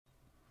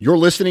You're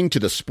listening to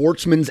the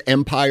Sportsman's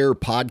Empire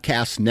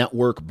Podcast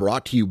Network,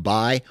 brought to you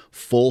by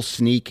Full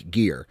Sneak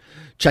Gear.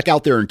 Check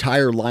out their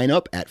entire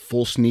lineup at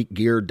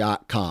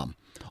fullsneakgear.com.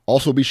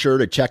 Also be sure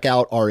to check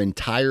out our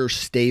entire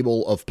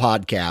stable of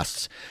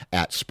podcasts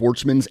at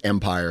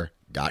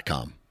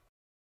sportsmansempire.com.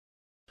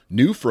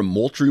 New from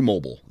Moultrie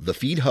Mobile, the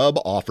Feed Hub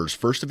offers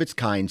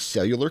first-of-its-kind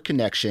cellular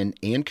connection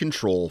and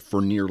control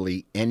for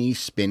nearly any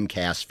spin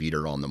cast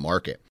feeder on the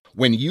market.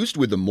 When used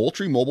with the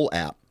Moultrie Mobile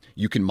app,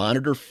 you can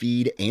monitor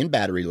feed and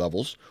battery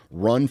levels,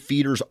 run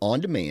feeders on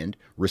demand,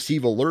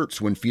 receive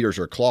alerts when feeders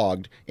are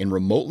clogged, and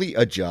remotely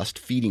adjust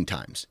feeding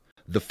times.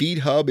 The Feed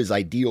Hub is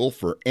ideal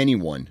for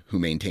anyone who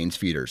maintains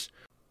feeders.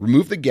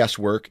 Remove the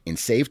guesswork and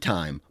save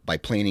time by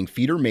planning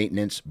feeder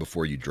maintenance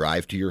before you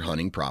drive to your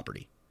hunting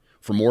property.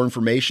 For more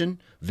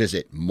information,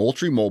 visit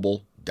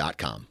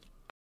moultriemobile.com.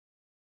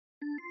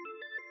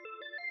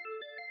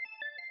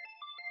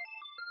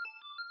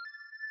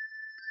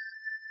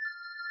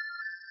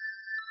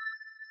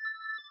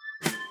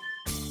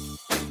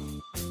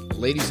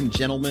 Ladies and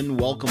gentlemen,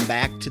 welcome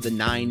back to the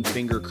Nine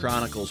Finger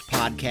Chronicles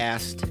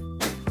podcast.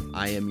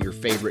 I am your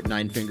favorite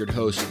nine-fingered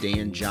host,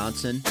 Dan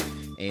Johnson,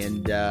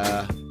 and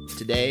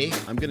today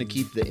I'm going to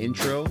keep the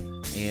intro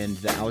and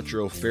the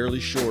outro fairly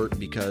short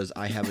because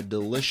I have a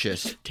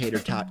delicious tater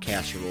tot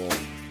casserole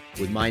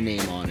with my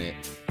name on it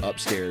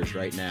upstairs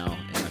right now,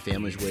 and my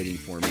family's waiting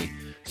for me.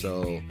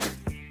 So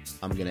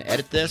I'm going to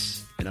edit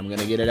this, and I'm going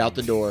to get it out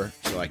the door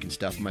so I can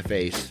stuff my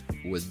face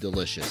with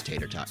delicious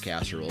tater tot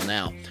casserole.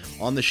 Now,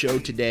 on the show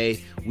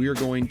today, we are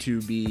going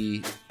to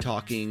be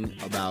talking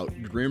about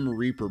Grim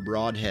Reaper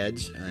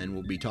broadheads, and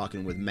we'll be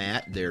talking with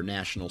Matt, their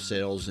national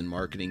sales and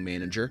marketing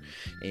manager.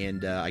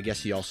 And I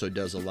guess he also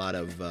does a lot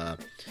of,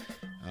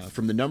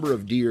 from the number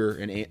of deer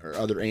and or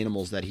other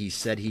animals that he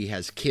said he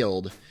has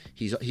killed,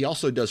 he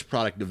also does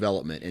product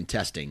development and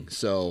testing.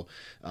 So,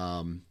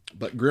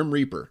 but Grim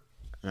Reaper.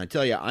 And I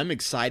tell you, I'm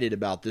excited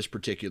about this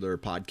particular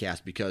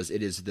podcast because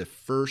it is the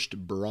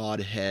first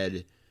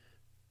broadhead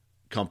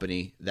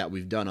company that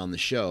we've done on the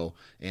show,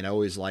 and I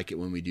always like it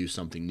when we do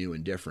something new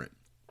and different.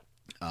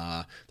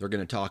 They're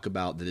going to talk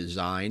about the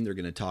design, they're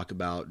going to talk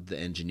about the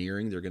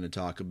engineering, they're going to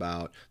talk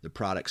about the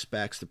product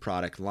specs, the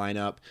product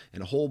lineup,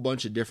 and a whole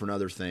bunch of different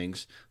other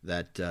things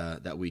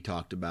that we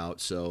talked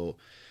about. So,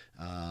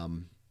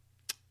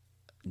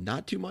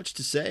 not too much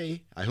to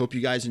say. I hope you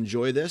guys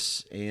enjoy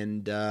this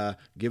and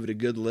give it a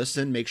good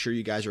listen. Make sure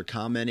you guys are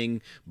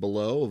commenting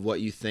below of what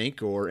you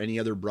think or any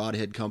other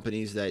broadhead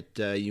companies that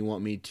you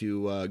want me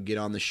to get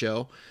on the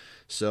show.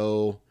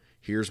 So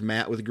here's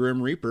Matt with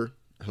Grim Reaper.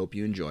 I hope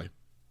you enjoy.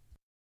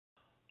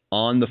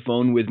 On the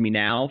phone with me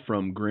now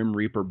from Grim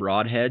Reaper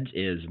Broadheads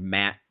is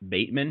Matt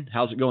Bateman.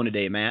 How's it going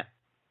today, Matt?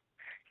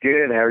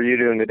 Good. How are you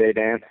doing today,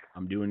 Dan?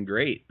 I'm doing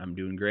great.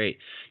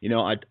 You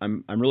know,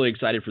 I'm really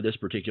excited for this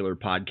particular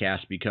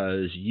podcast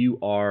because you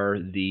are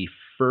the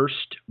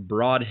first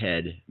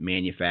broadhead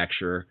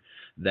manufacturer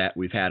that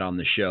we've had on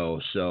the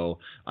show. So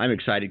I'm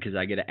excited because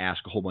I get to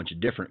ask a whole bunch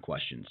of different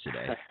questions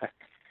today.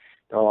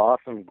 Oh,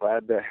 awesome.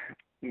 Glad to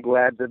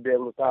be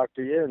able to talk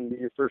to you and be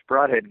your first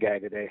broadhead guy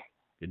today.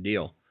 Good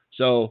deal.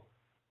 So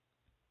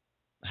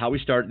how we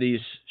start these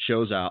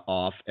shows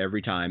off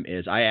every time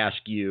is I ask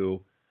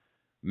you,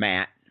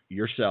 Matt,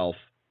 yourself,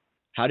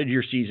 how did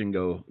your season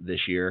go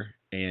this year,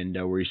 and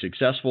were you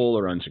successful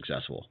or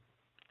unsuccessful?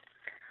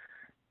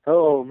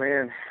 Oh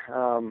man,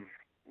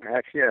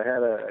 actually I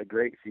had a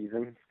great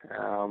season.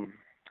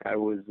 I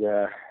was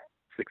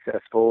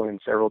successful in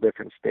several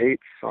different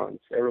states on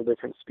several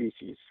different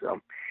species.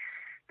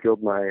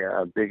 Killed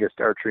my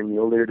biggest archery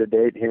mule deer to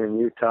date here in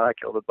Utah.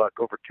 Killed a buck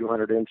over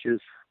 200 inches.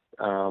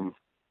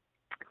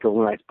 Killed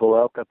a nice bull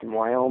elk up in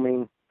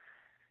Wyoming.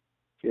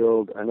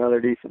 Killed another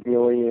decent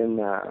muley in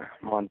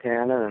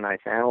Montana, a nice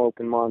antelope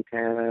in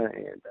Montana,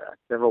 and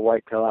several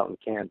whitetail out in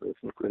Kansas,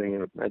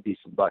 including a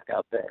decent buck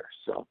out there.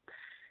 So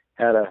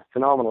had a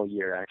phenomenal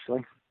year,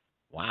 actually.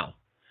 Wow.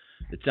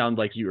 It sounds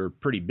like you were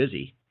pretty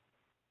busy.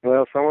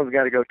 Well, someone's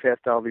got to go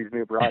test all these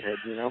new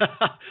broadheads, you know?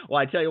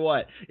 Well, I tell you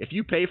what, if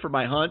you pay for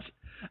my hunts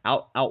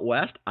out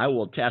west, I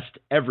will test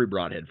every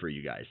broadhead for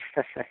you guys.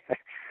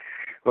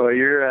 Well,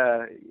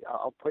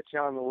 I'll put you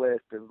on the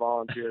list of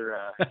volunteer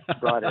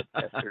broadhead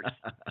testers.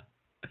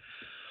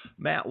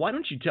 Matt, why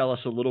don't you tell us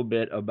a little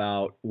bit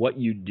about what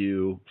you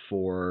do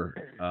for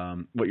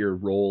what your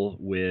role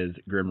with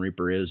Grim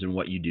Reaper is and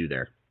what you do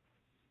there?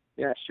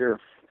 Yeah, sure.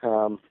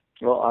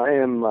 Well, I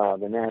am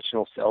the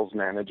national sales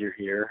manager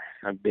here.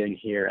 I've been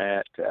here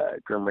at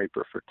Grim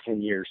Reaper for 10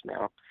 years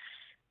now.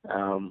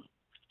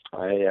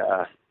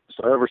 I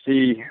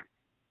oversee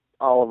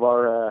all of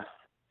our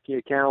key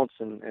accounts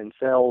and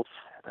sales.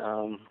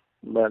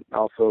 But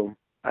also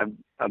I've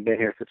been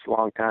here such a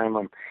long time.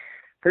 I'm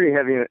pretty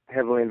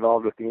heavily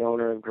involved with the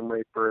owner of Grim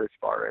Reaper as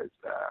far as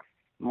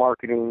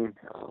marketing,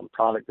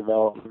 product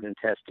development, and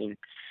testing.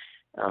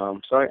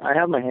 So I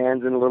have my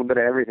hands in a little bit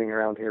of everything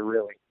around here,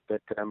 really.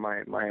 But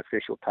my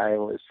official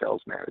title is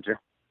sales manager.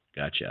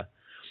 Gotcha.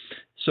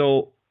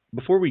 So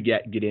before we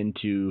get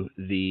into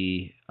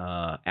the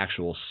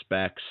actual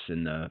specs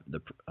and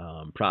the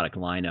product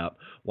lineup,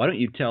 why don't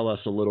you tell us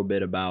a little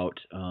bit about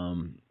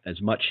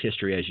as much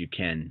history as you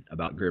can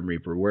about Grim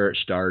Reaper, where it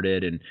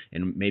started,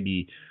 and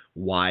maybe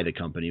why the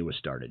company was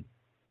started?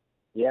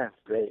 Yeah,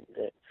 great.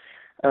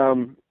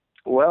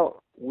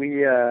 Well,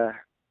 we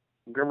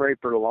Grim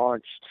Reaper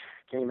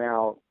came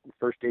out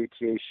first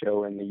ATA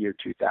show in the year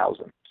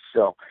 2000.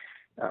 So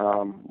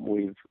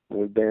we've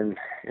been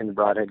in the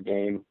broadhead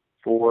game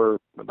for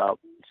about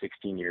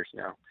 16 years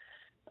now.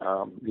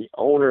 The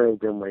owner of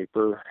Grim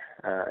Reaper,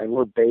 and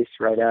we're based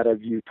right out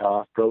of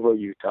Utah, Provo,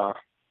 Utah.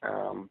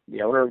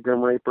 The owner of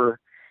Grim Reaper,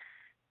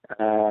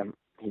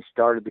 he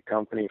started the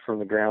company from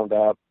the ground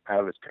up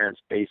out of his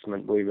parents'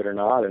 basement, believe it or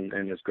not, and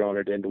has grown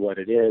it into what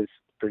it is.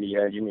 Pretty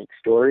unique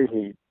story.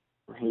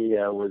 He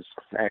was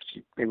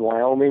actually in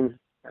Wyoming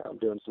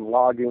doing some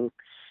logging,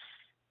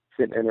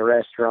 sitting in a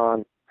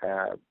restaurant,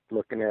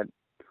 looking at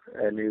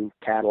a new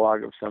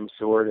catalog of some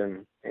sort,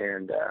 and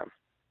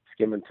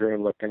skimming through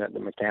and looking at the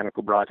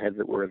mechanical broadheads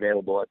that were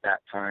available at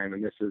that time.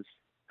 And this is,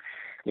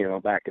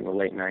 back in the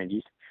late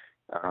 90s,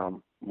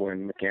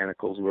 when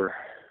mechanicals were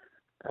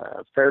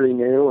fairly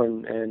new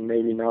and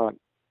maybe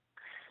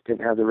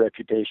didn't have the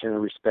reputation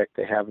and respect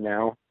they have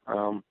now.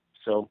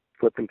 So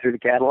flipping through the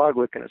catalog,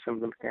 looking at some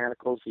of the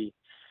mechanicals, he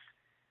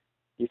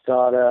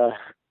thought,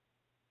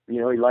 he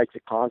liked the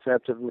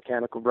concept of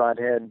mechanical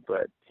broadhead,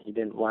 but he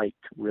didn't like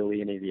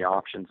really any of the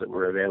options that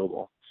were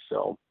available.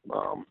 So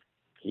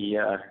he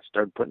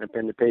started putting a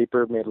pen to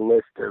paper, made a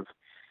list of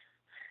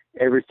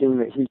everything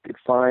that he could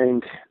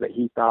find that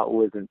he thought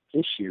was an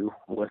issue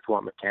with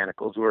what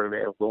mechanicals were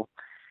available.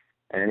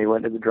 And he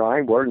went to the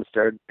drawing board and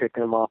started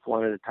picking them off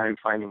one at a time,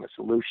 finding a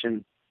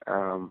solution.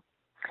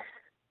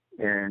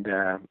 And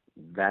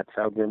that's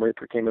how Grim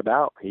Reaper came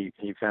about. He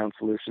found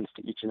solutions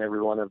to each and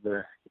every one of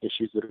the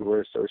issues that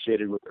were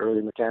associated with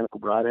early mechanical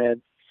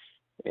broadhead,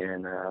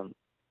 and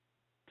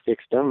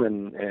fixed them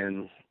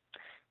and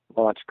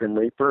launched Grim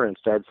Reaper and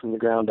started from the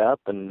ground up.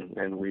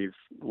 And we've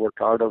worked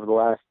hard over the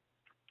last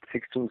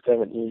 16,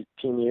 17,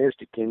 18 years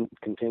to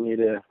continue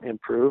to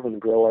improve and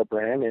grow our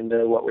brand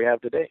into what we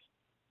have today.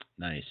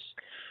 Nice.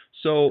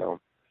 So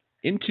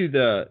into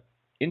the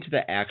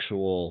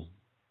actual,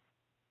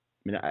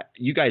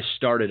 you guys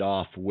started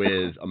off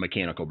with a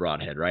mechanical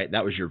broadhead, right?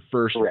 That was your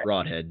first Correct.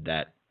 Broadhead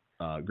that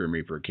Grim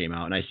Reaper came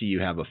out, and I see you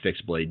have a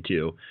fixed blade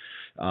too.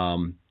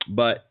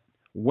 But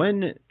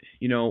when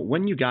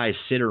you guys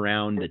sit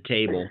around the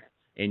table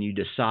and you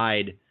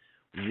decide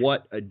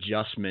what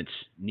adjustments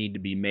need to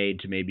be made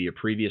to maybe a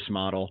previous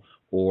model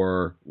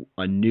or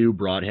a new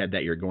broadhead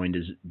that you're going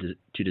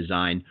to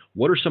design,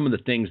 what are some of the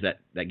things that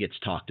gets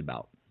talked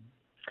about?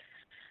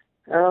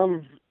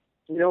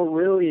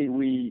 Really,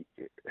 we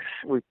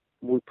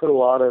put a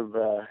lot of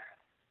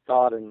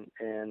thought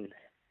and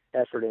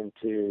effort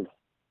into,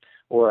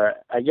 or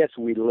I guess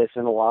we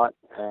listen a lot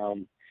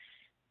to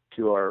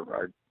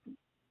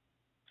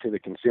to the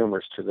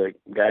consumers, to the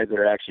guys that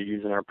are actually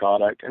using our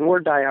product. And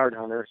we're diehard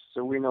hunters,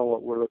 so we know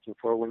what we're looking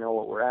for, we know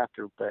what we're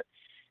after, but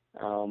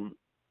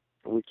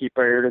we keep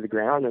our ear to the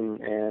ground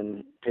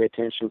and pay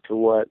attention to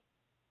what,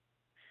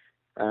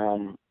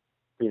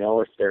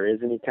 if there is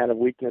any kind of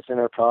weakness in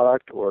our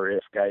product, or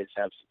if guys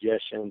have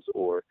suggestions,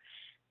 or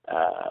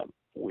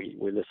we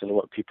listen to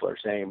what people are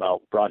saying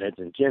about broadheads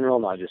in general,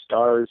 not just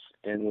ours,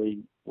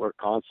 and we're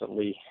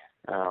constantly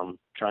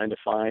trying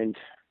to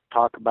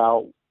talk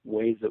about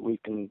ways that we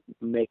can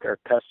make our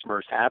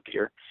customers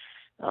happier.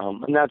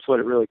 And that's what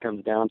it really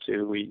comes down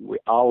to. We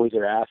always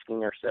are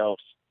asking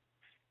ourselves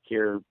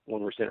here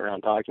when we're sitting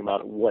around talking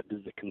about it, what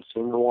does the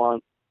consumer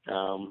want?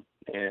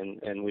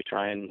 And we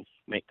try and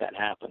make that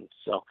happen.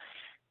 So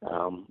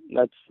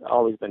that's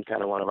always been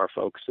kind of one of our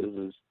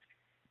focuses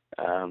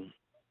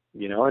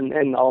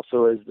and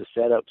also as the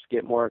setups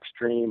get more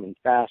extreme and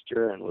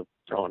faster, and we're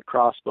throwing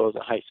crossbows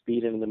at high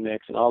speed into the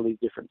mix and all these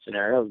different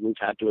scenarios, we've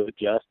had to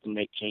adjust and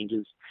make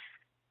changes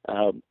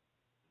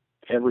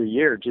every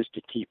year just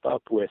to keep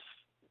up with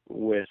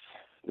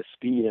the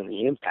speed and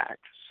the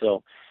impact.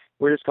 So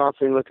we're just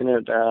constantly looking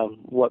at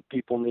what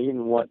people need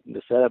and what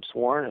the setups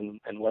want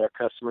and what our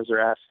customers are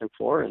asking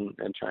for, and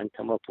trying to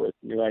come up with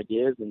new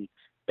ideas and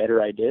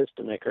better ideas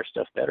to make our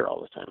stuff better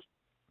all the time.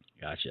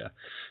 Gotcha.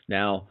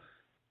 Now,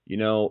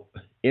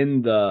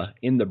 in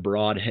the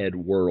broadhead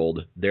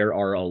world, there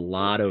are a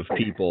lot of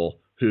people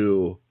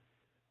who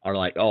are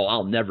like, oh,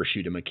 I'll never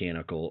shoot a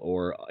mechanical,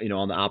 or,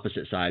 on the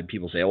opposite side,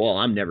 people say, well,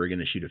 I'm never going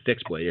to shoot a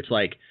fixed blade. It's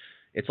like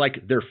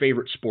their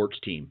favorite sports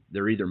team.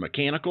 They're either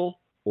mechanical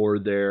or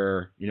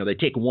they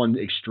take one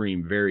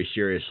extreme very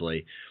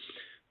seriously.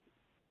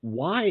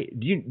 Why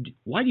do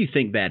you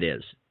think that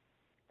is?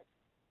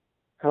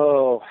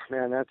 Oh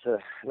man, that's a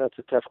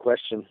tough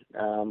question.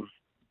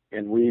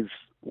 And we've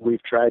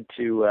tried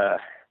to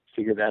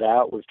figure that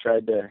out. We've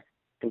tried to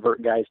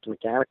convert guys to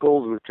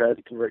mechanicals. We've tried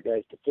to convert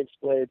guys to fixed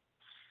blade.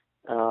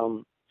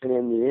 And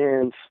in the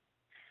end,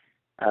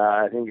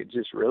 I think it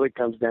just really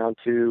comes down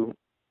to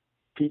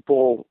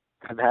people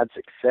have had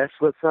success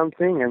with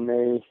something, and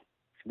they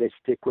they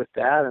stick with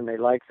that and they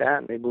like that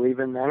and they believe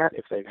in that.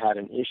 If they've had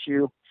an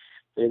issue,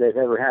 say they've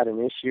ever had an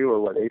issue or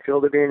what they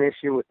feel to be an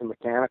issue with the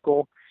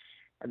mechanical,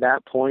 at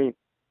that point,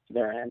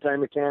 they're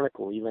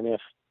anti-mechanical, even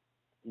if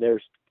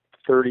there's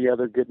 30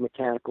 other good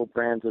mechanical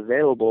brands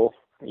available.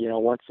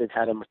 Once they've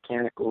had a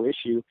mechanical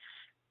issue,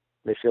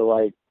 they feel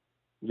like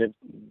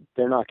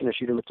they're not going to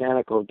shoot a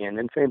mechanical again.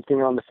 And same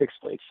thing on the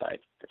fixed blade side.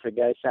 If a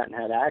guy sat and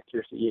had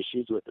accuracy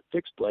issues with the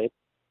fixed blade,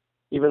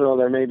 even though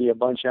there may be a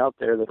bunch out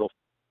there that'll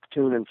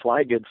tune and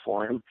fly good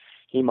for him,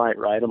 he might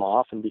write them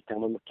off and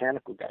become a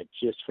mechanical guy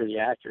just for the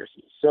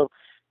accuracy. So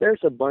there's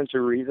a bunch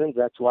of reasons.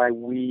 That's why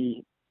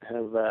we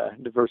have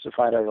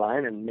diversified our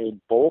line and made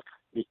both,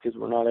 because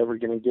we're not ever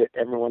going to get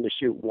everyone to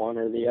shoot one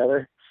or the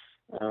other.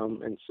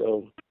 And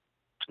so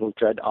we've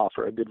tried to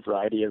offer a good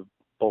variety of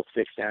both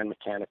fixed and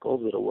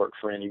mechanicals that'll work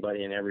for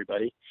anybody and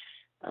everybody.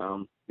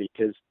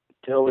 Because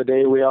till the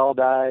day we all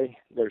die,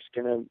 this is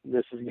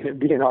gonna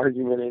be an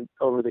argument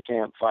over the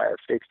campfire,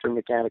 fixed or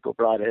mechanical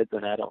broadheads,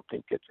 and I don't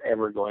think it's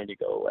ever going to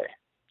go away.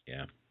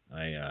 Yeah,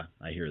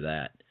 I hear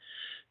that.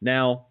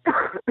 Now,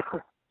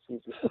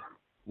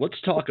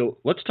 let's talk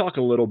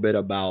a little bit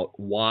about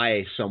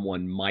why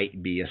someone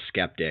might be a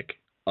skeptic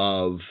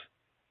of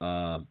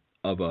a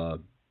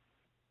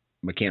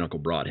mechanical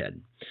broadhead.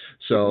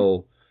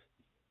 So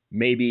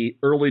maybe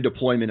early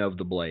deployment of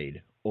the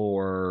blade,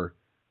 or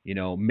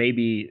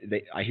maybe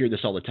I hear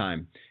this all the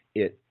time.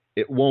 It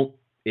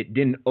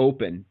didn't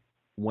open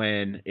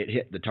when it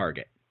hit the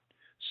target.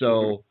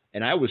 So,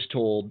 and I was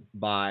told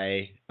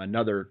by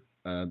another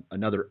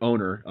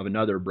owner of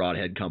another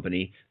broadhead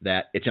company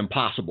that it's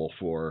impossible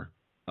for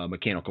a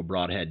mechanical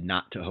broadhead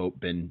not to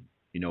open,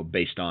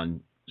 based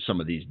on some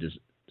of these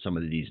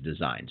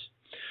designs.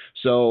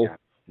 So,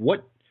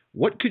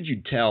 what could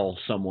you tell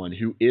someone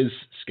who is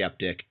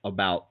skeptic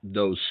about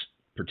those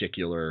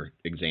particular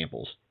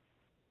examples?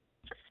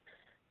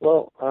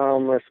 Well,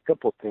 there's a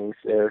couple things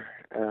there.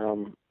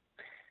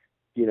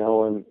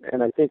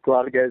 And I think a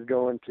lot of guys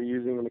go into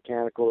using a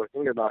mechanical or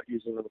think about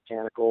using a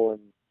mechanical,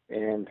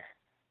 and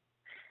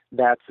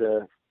that's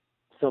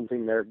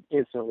something they're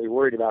instantly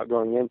worried about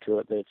going into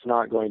it, that it's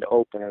not going to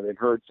open, or they've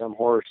heard some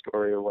horror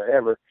story or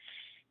whatever.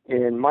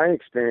 And my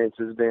experience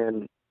has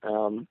been,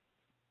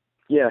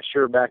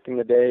 sure, back in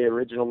the day,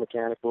 original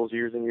mechanicals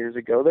years and years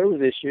ago, there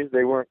was issues.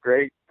 They weren't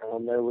great.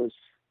 There was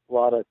a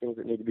lot of things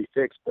that need to be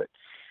fixed, but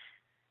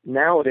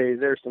nowadays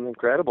there's some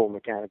incredible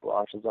mechanical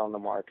options on the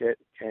market,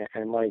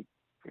 and like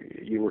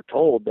you were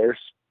told, there's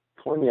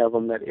plenty of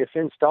them that, if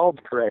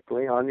installed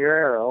correctly on your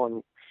arrow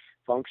and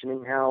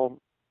functioning how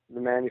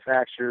the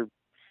manufacturer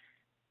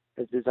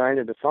has designed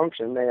it to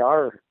function, they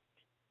are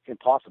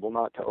impossible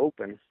not to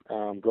open,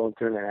 going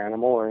through an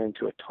animal or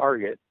into a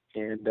target.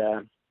 And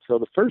so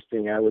the first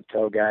thing I would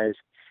tell guys,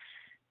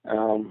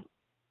 don't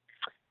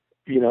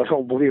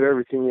believe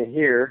everything you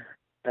hear.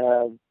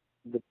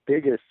 The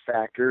biggest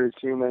factor is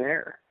human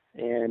error.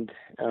 And,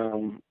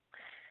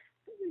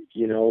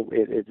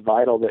 it's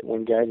vital that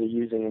when guys are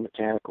using a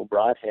mechanical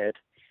broadhead,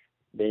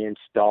 they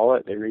install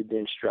it, they read the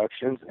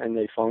instructions, and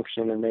they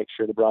function and make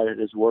sure the broadhead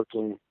is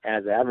working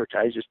as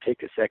advertised. Just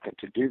take a second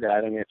to do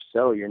that, and if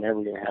so, you're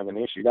never going to have an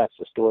issue. That's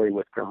the story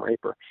with Grim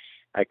Reaper.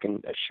 I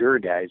can assure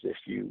guys, if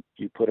you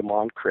put them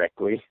on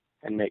correctly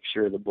and make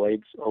sure the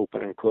blades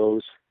open and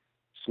close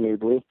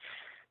smoothly,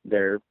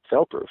 they're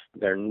fail-proof.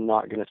 They're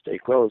not going to stay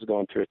closed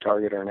going through a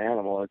target or an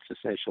animal. It's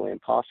essentially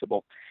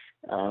impossible.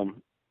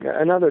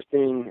 Another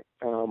thing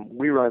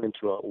we run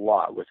into a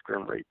lot with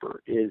Grim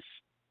Reaper is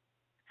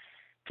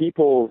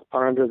people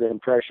are under the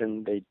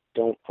impression they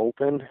don't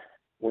open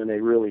when they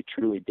really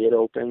truly did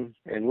open,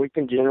 and we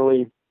can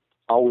generally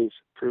always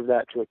prove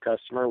that to a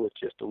customer with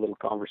just a little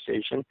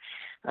conversation.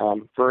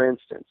 For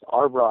instance,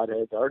 our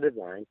broadheads are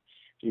designed,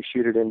 you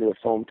shoot it into a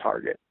foam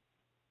target.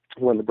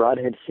 When the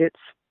broadhead hits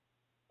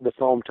the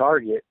foam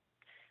target,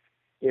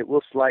 it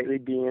will slightly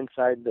be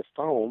inside the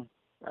foam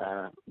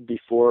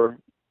before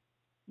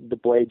the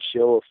blades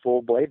show a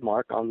full blade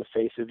mark on the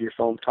face of your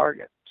foam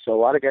target. So a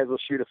lot of guys will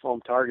shoot a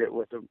foam target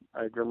with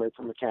a Grim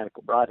Reaper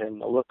mechanical broadhead,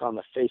 and they'll look on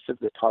the face of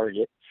the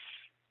target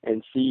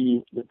and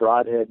see the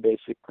broadhead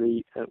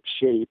basically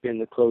shape in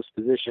the closed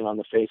position on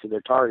the face of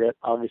their target.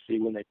 Obviously,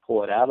 when they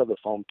pull it out of the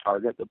foam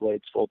target, the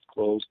blades fold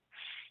closed,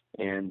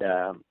 and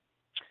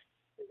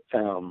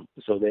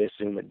so they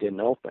assume it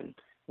didn't open,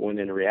 when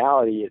in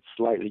reality it's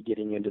slightly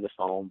getting into the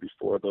foam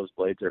before those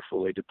blades are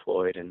fully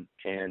deployed, and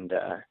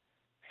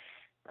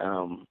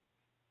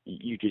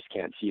you just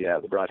can't see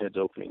that the broadhead's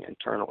opening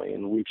internally.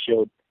 And we've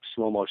showed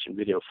slow motion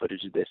video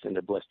footage of this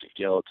into Ballistic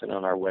Gelatin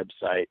on our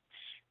website.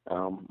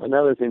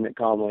 Another thing that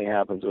commonly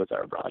happens with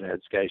our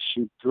broadheads, guys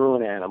shoot through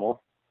an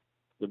animal.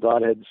 The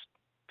broadheads,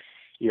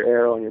 your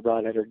arrow and your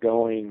broadhead are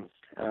going,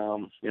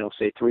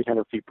 say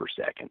 300 feet per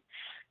second.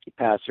 You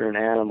pass through an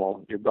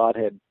animal, your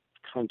broadhead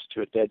comes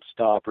to a dead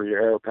stop, or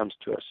your arrow comes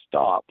to a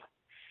stop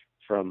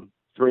from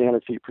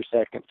 300 feet per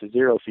second to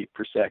 0 feet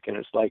per second.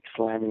 It's like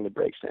slamming the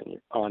brakes in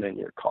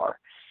your car.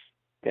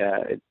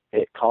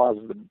 It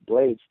causes the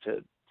blades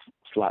to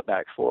flat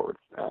back forward.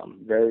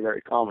 Very,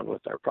 very common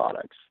with our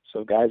products.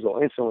 So guys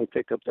will instantly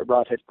pick up their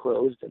broadhead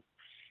closed and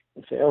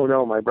say, oh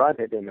no, my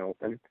broadhead didn't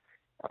open.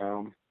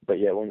 But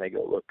yet when they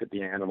go look at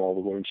the animal,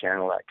 the wound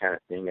channel, that kind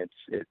of thing, it's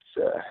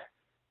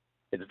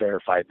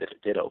verified that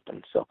it did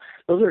open. So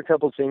those are a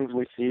couple of things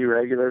we see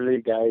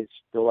regularly. Guys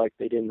feel like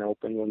they didn't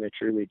open when they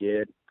truly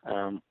did.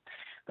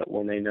 But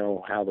when they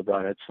know how the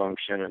broadheads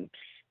function,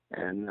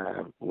 and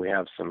we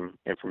have some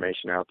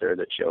information out there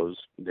that shows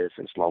this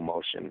in slow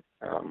motion,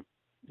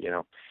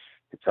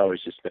 it's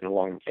always just been a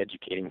long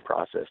educating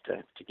process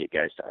to get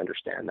guys to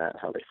understand that,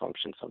 how they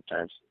function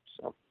sometimes.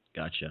 So.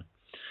 Gotcha.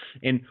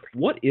 And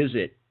what is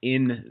it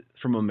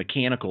from a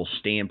mechanical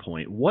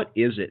standpoint, what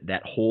is it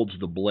that holds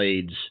the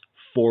blades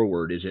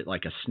forward? Is it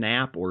like a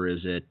snap, or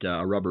is it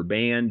a rubber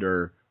band,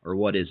 or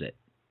what is it?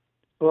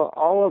 Well,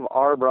 all of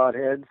our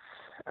broadheads,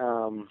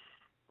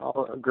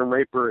 Grim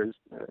Reaper is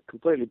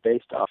completely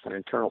based off an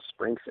internal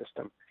spring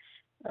system.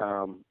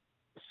 And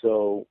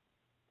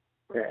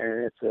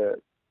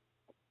it's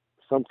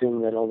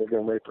something that only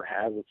Grim Reaper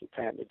has. It's a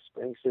patented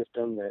spring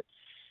system that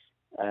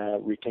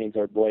retains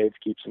our blades,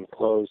 keeps them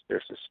closed.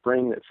 There's a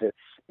spring that fits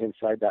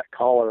inside that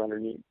collar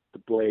underneath the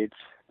blades.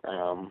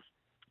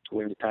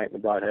 When you tighten the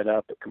broadhead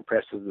up, it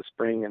compresses the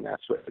spring, and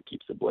that's what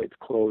keeps the blades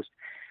closed.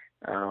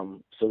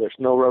 So there's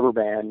no rubber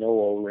band, no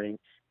O-ring,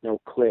 no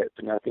clip,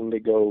 nothing to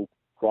go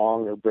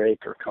wrong or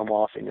break or come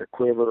off in your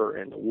quiver or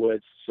in the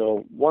woods.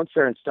 So once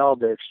they're installed,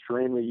 they're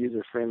extremely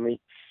user-friendly.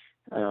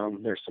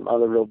 There's some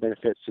other real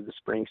benefits to the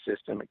spring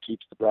system. It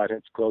keeps the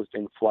broadheads closed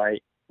in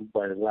flight,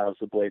 but it allows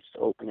the blades to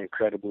open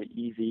incredibly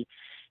easy.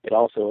 It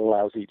also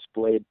allows each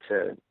blade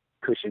to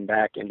cushion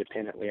back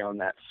independently on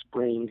that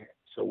spring.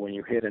 So when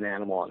you hit an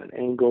animal on an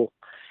angle,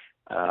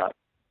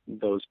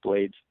 those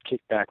blades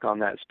kick back on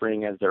that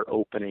spring as they're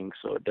opening,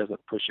 so it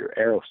doesn't push your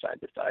arrow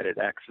side to side. It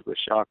acts as a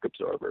shock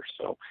absorber,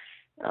 so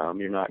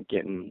you're not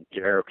getting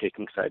your arrow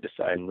kicking side to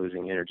side and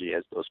losing energy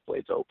as those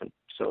blades open.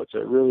 So it's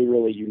a really,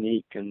 really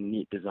unique and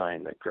neat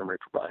design that Grim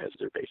Reaper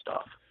broadheads are based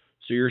off.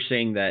 So you're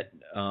saying that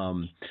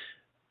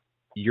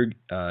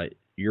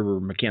your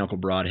mechanical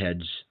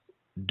broadheads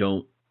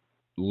don't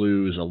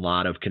lose a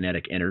lot of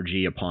kinetic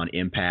energy upon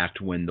impact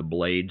when the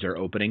blades are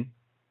opening?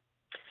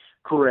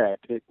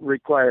 Correct. It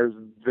requires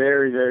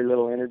very, very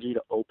little energy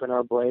to open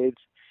our blades.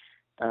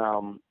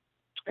 And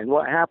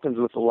what happens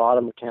with a lot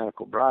of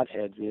mechanical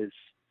broadheads is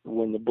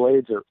when the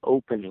blades are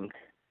opening,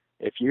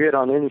 if you hit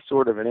on any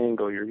sort of an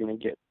angle, you're going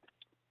to get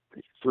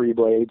 3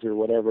 blades or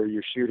whatever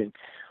you're shooting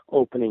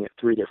opening at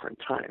 3 different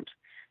times.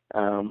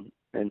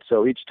 And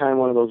so each time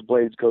one of those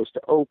blades goes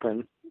to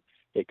open,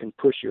 it can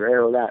push your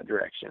arrow that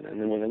direction.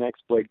 And then when the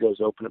next blade goes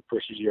open, it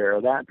pushes your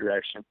arrow that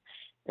direction.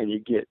 And you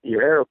get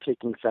your arrow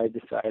kicking side to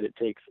side. It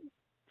takes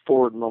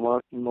forward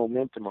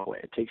momentum away.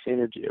 It takes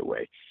energy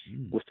away.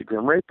 With the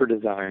Grim Reaper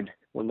design,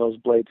 when those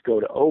blades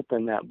go to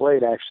open, that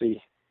blade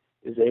actually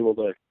is able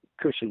to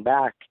cushion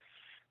back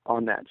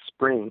on that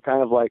spring,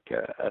 kind of like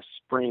a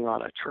spring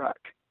on a truck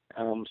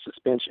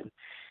suspension.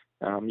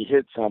 You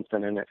hit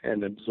something and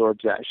it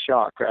absorbs that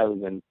shock rather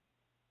than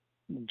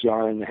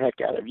jarring the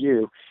heck out of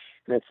you.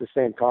 And it's the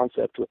same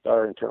concept with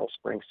our internal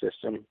spring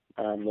system.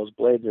 Those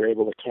blades are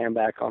able to cam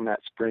back on that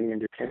spring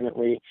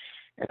independently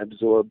and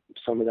absorb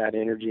some of that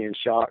energy and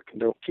shock, and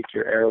don't kick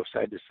your arrow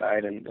side to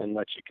side, and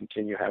let you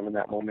continue having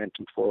that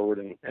momentum forward,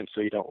 and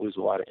so you don't lose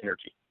a lot of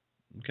energy.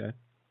 Okay.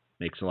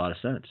 Makes a lot of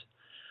sense.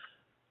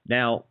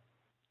 Now,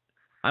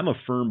 I'm a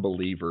firm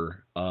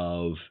believer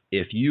of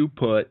if you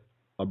put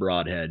a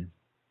broadhead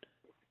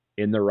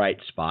in the right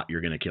spot,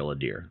 you're going to kill a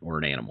deer or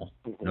an animal,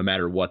 no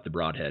matter what the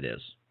broadhead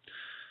is.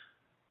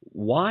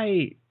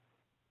 Why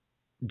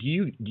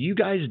do you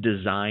guys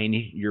design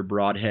your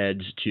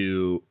broadheads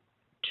to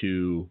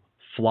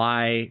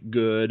fly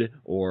good,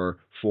 or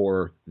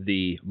for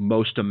the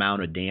most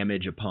amount of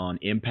damage upon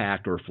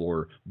impact, or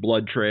for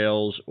blood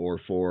trails, or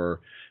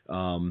for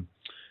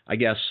I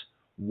guess,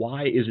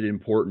 why is it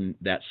important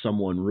that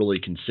someone really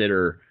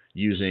consider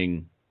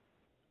using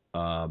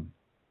or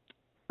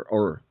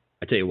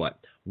I tell you what,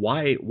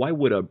 why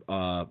would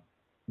a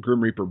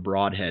Grim Reaper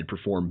broadhead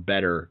perform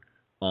better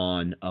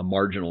on a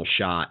marginal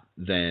shot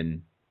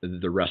than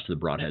the rest of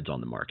the broadheads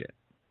on the market?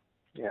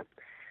 Yeah.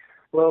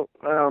 Well,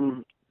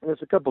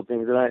 there's a couple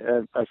things,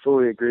 and I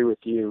fully agree with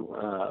you.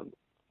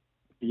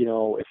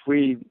 If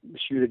we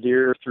shoot a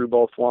deer through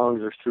both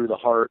lungs or through the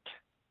heart,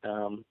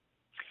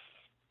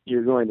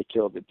 you're going to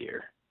kill the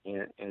deer.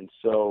 And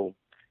so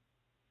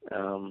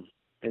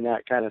in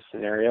that kind of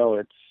scenario,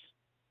 it's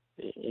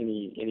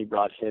any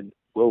broadhead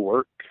will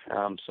work.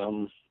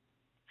 Some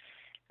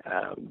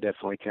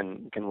definitely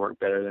can work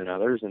better than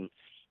others,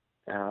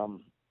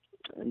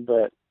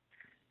 but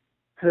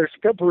there's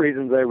a couple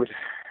reasons I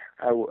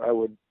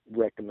would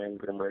recommend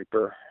Grim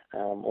Reaper,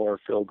 or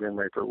feel Grim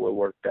Reaper will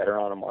work better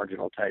on a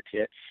marginal type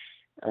hit.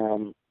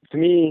 To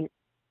me,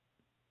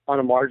 on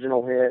a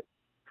marginal hit,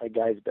 a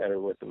guy's better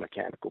with the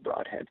mechanical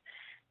broadhead.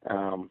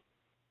 And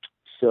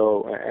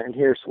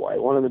here's why.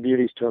 One of the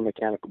beauties to a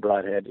mechanical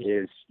broadhead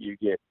is you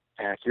get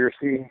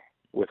accuracy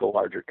with a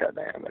larger cut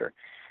diameter.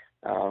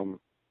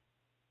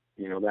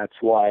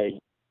 that's why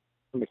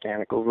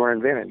mechanicals were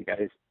invented.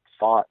 Guys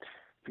thought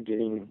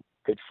getting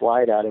good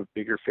flight out of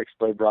bigger fixed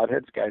blade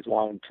broadheads. Guys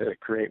wanted to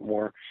create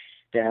more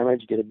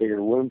damage, get a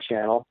bigger wound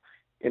channel.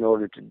 In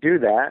order to do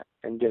that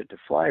and get it to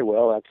fly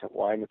well, that's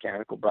why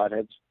mechanical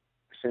broadheads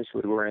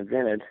essentially were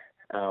invented.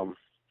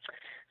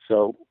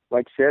 So,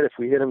 like I said, if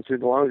we hit them through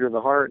the lungs or the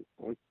heart,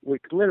 we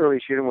could literally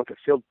shoot them with a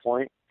field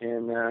point,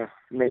 and it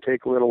may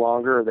take a little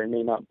longer, or they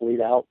may not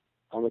bleed out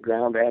on the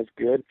ground as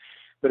good,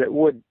 but it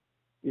would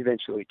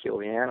eventually kill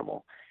the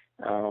animal.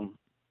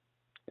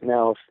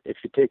 Now, if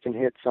you take and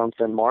hit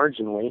something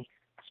marginally,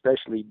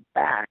 especially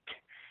back,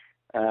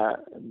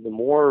 the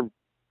more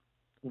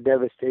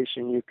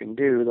devastation you can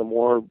do, the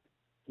more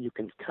you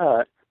can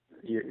cut.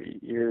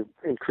 You're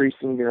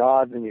increasing your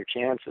odds and your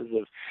chances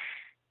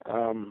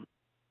of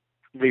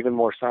leaving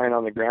more sign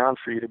on the ground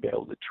for you to be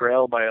able to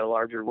trail by a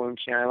larger wound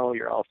channel.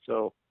 You're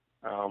also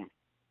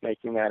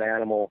making that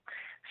animal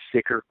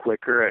sicker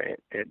quicker.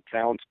 It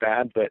sounds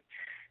bad, but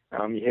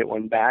you hit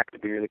one back, the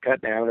bigger the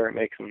cut diameter, it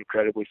makes them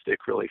incredibly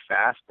sick really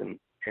fast. And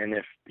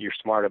if you're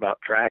smart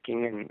about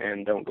tracking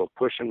and don't go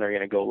push them, they're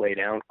going to go lay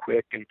down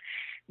quick and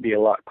be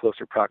a lot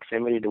closer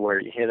proximity to where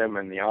you hit them,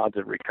 and the odds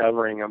of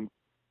recovering them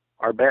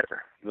are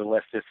better. The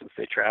less distance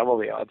they travel,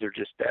 the odds are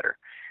just better.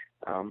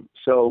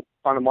 So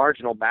on a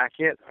marginal back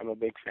hit, I'm a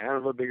big fan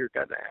of a bigger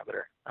cut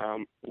diameter.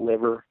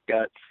 Liver,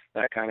 guts,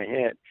 that kind of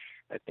hit,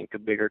 I think a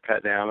bigger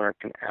cut diameter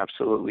can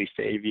absolutely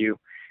save you.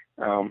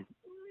 We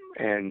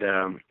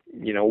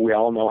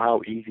all know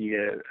how easy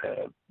a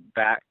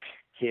back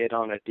hit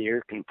on a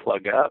deer can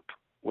plug up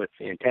with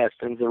the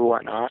intestines or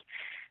whatnot.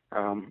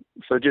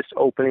 So just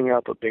opening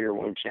up a bigger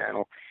wound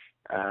channel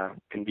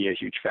can be a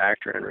huge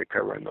factor in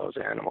recovering those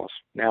animals.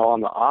 Now,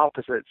 on the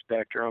opposite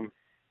spectrum,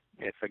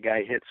 if a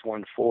guy hits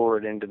one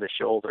forward into the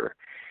shoulder,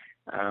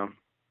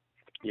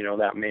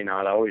 that may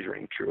not always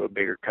ring true. A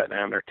bigger cut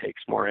diameter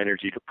takes more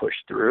energy to push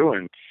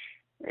through,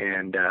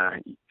 and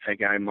a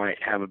guy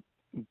might have a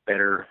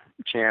better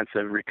chance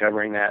of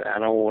recovering that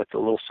animal with a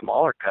little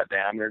smaller cut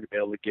diameter to be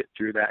able to get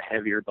through that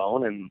heavier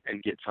bone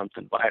and get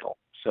something vital.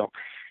 So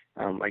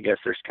I guess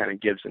there's kind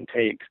of gives and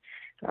takes.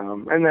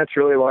 And that's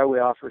really why we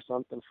offer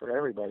something for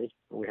everybody.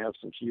 We have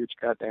some huge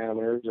cut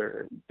diameters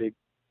or big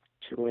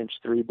 2-inch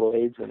 3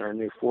 blades and our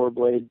new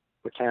 4-blade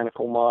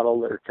mechanical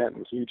model that are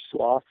cutting huge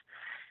swaths.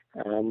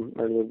 And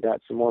we've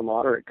got some more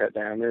moderate cut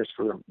diameters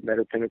for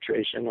better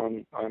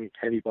penetration on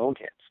heavy bone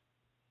hits.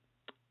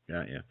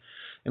 Yeah.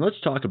 And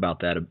let's talk about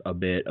that a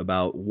bit,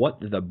 about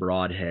what the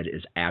broadhead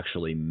is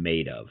actually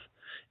made of,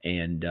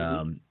 and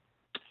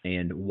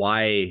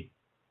why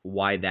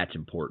that's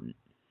important.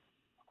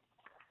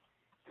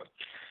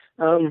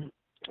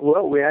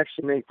 Well, we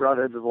actually make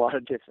broadheads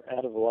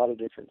out of a lot of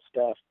different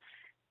stuff.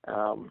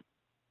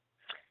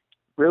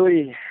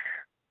 Really,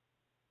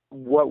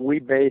 what we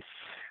base,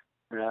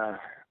 all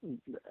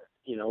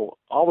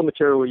the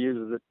material we use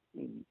is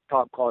the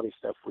top quality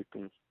stuff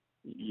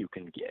you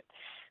can get.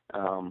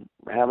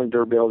 Having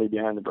durability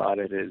behind the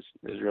broadhead is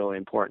really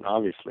important,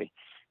 obviously.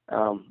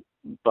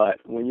 But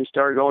when you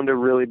start going to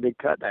really big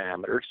cut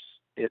diameters,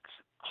 it's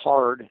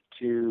hard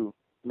to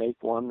make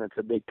one that's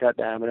a big cut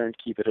diameter and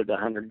keep it at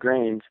 100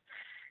 grains.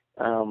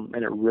 And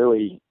it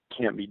really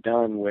can't be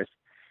done with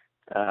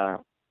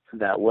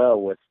that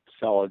well with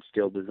solid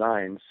steel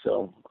designs.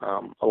 So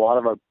a lot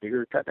of our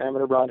bigger cut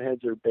diameter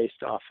broadheads are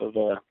based off of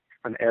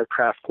an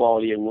aircraft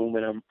quality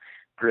aluminum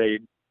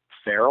grade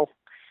ferrule.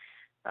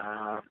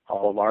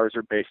 All of ours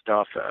are based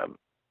off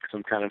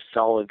some kind of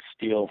solid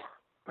steel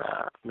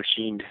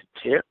machined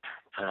tip,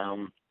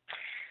 and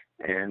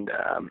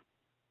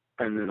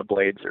then the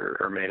blades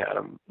are made out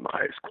of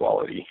highest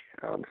quality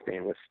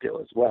stainless steel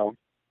as well.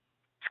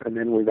 And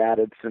then we've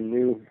added some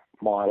new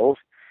models,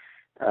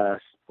 a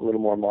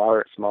little more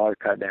moderate, smaller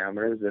cut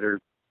diameters that are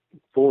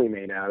fully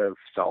made out of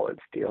solid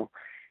steel.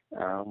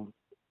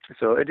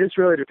 So it just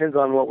really depends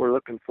on what we're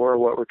looking for,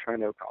 what we're trying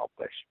to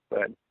accomplish.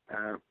 But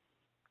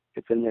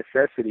it's a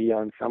necessity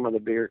on some of the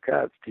bigger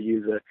cuts to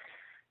use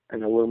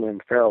an aluminum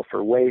ferrule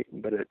for weight,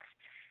 but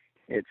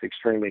it's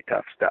extremely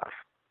tough stuff.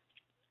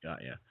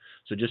 Got ya.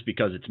 So just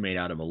because it's made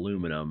out of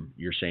aluminum,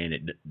 you're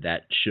saying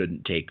that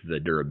shouldn't take the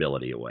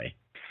durability away?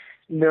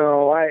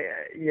 No,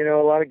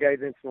 a lot of guys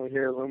instantly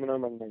hear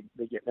aluminum and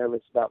they get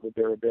nervous about the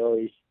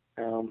durability.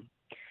 I'll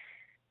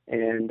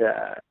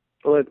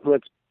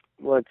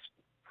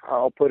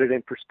put it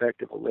in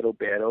perspective a little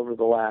bit. Over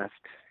the last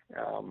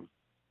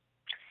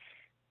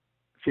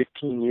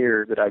 15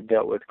 years that I've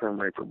dealt with Grim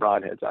Reaper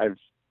broadheads, I've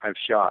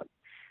shot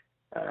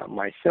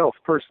myself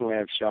personally.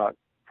 I've shot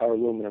our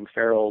aluminum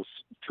ferrules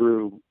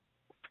through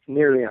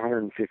nearly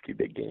 150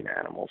 big game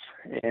animals,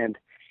 and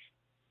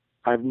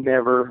I've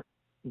never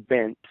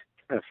bent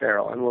a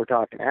ferrule. And we're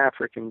talking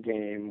African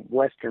game,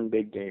 Western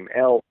big game,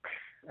 elk.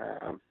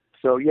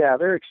 So yeah,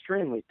 they're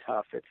extremely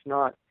tough. It's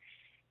not,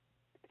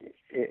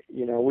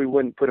 we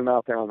wouldn't put them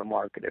out there on the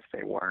market if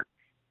they weren't.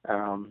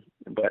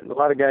 But a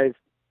lot of guys,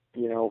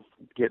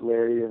 get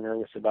leery and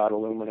nervous about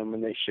aluminum,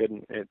 and they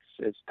shouldn't.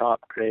 It's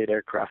top grade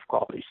aircraft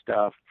quality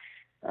stuff.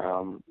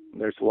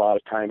 There's a lot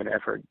of time and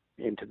effort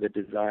into the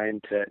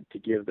design to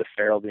give the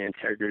ferrule the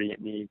integrity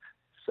it needs.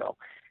 So,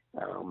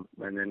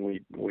 and then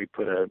we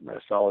put a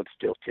solid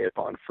steel tip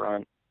on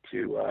front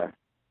to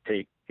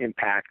take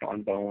impact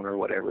on bone or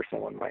whatever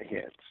someone might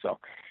hit. So,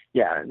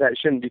 yeah, that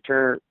shouldn't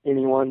deter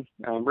anyone.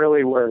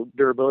 Really, where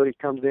durability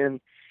comes in,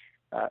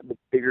 the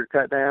bigger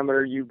cut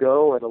diameter you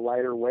go at a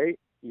lighter weight,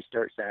 you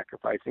start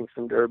sacrificing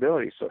some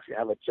durability. So if you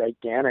have a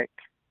gigantic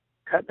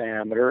cut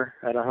diameter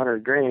at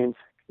 100 grains,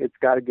 it's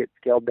got to get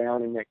scaled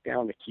down and nicked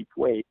down to keep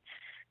weight.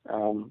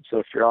 So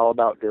if you're all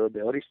about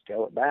durability,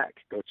 scale it back.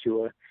 Go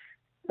to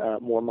a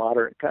more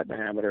moderate cut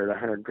diameter at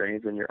 100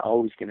 grains, and you're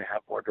always going to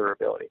have more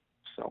durability.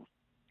 So,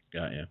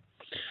 got you.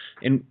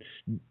 And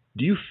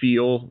do you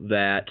feel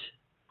that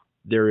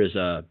there is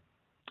a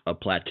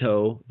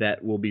plateau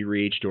that will be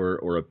reached,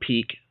 or a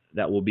peak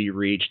that will be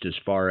reached as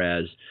far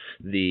as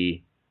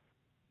the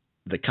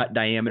cut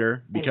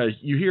diameter? Because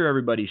you hear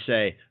everybody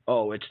say,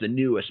 "Oh, it's the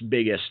newest,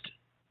 biggest,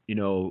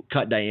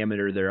 cut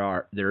diameter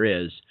there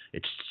is.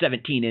 It's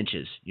 17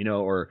 inches,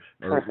 or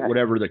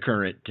whatever the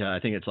current. I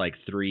think it's like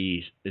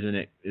 3, isn't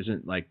it?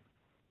 Isn't like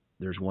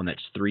there's one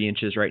that's 3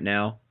 inches right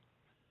now."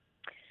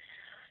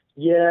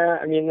 Yeah,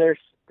 I mean, there's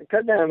the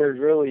cut diameter is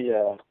really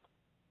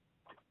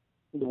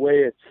the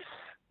way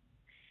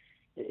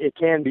it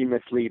can be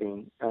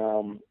misleading.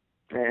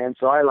 And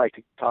so I like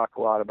to talk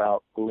a lot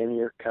about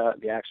linear cut,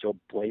 the actual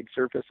blade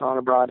surface on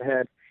a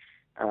broadhead.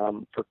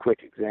 For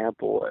quick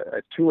example,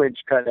 a 2-inch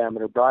cut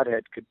diameter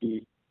broadhead could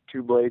be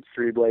 2 blades,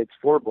 3 blades,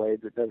 4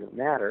 blades. It doesn't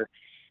matter.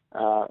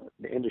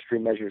 The industry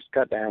measures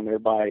cut diameter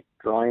by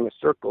drawing a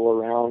circle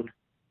around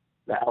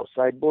the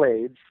outside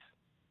blades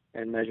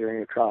and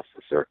measuring across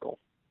the circle.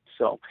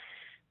 So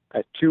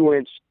a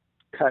 2-inch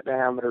cut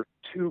diameter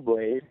 2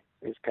 blade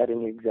is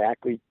cutting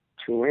exactly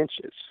 2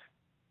 inches.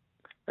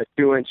 A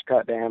 2-inch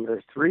cut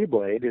diameter 3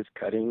 blade is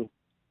cutting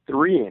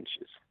 3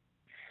 inches.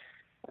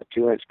 A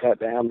 2-inch cut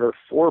diameter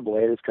 4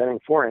 blade is cutting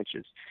 4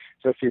 inches.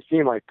 So if you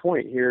see my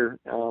point here,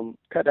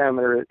 cut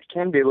diameter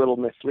can be a little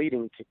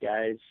misleading to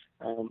guys.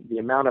 The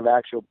amount of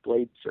actual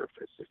blade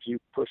surface, if you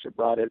push a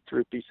broadhead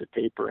through a piece of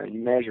paper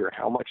and measure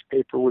how much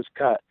paper was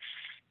cut,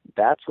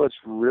 that's what's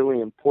really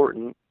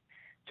important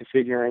to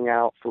figuring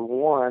out, for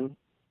one,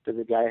 does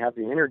the guy have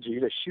the energy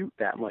to shoot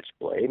that much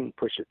blade and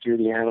push it through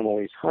the animal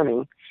he's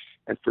hunting?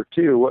 And for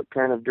two, what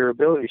kind of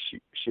durability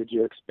should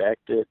you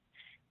expect at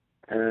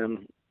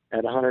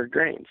 100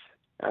 grains?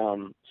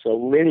 So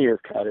linear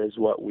cut is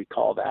what we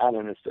call that,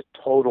 and it's the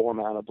total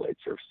amount of blade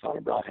surface on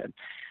a broadhead.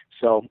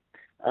 So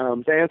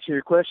to answer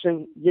your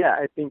question, yeah,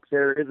 I think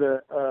there is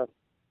a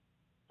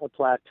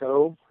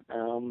plateau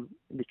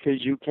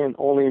because you can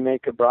only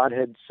make a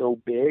broadhead so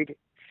big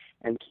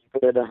and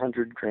keep it at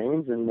 100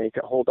 grains and make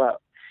it hold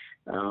up.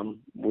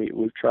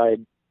 We've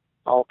tried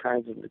all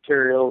kinds of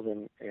materials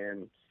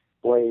and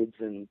blades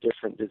and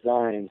different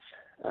designs,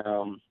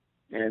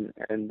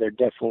 and there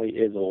definitely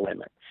is a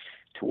limit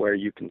to where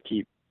you can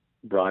keep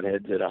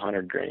broadheads at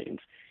 100 grains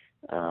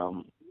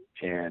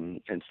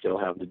and still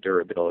have the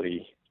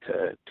durability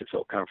to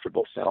feel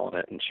comfortable selling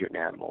it and shooting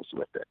animals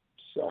with it.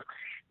 So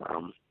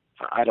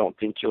I don't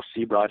think you'll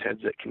see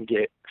broadheads that can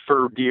get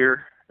fur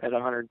deer at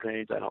 100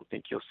 grains. I don't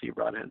think you'll see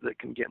broadheads that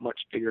can get much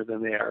bigger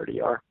than they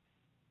already are.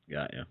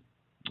 Got you.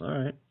 All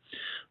right.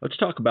 Let's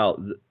talk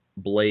about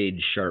blade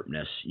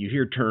sharpness. You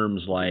hear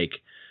terms like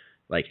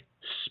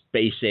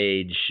space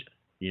age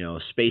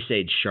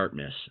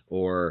sharpness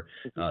or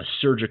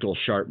surgical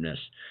sharpness.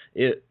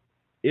 Is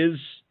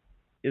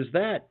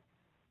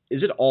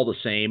it all the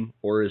same,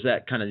 or is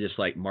that kind of just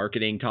like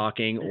marketing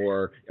talking,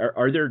 or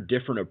are there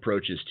different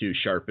approaches to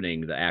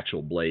sharpening the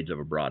actual blades of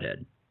a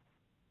broadhead?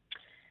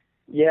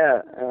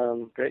 Yeah,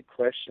 great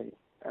question.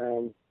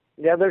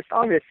 Yeah, there's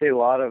obviously a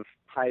lot of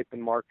hype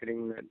and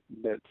marketing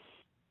that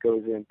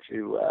goes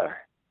into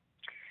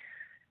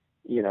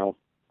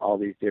all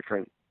these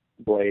different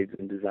blades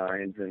and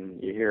designs,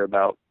 and you hear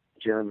about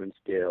German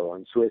steel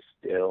and Swiss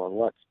steel and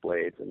Lutz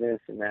blades and this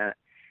and that.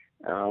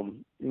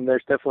 And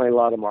there's definitely a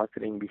lot of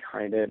marketing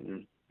behind it,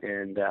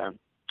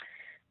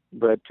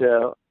 but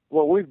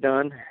what we've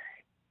done,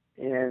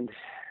 and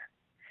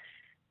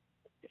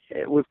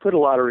we've put a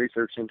lot of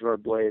research into our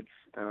blades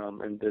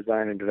and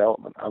design and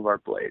development of our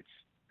blades.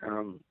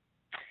 And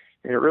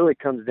it really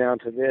comes down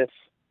to this.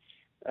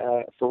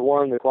 For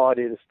one, the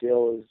quality of the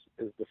steel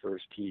is the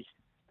first key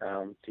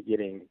to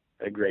getting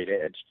a great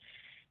edge.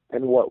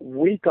 And what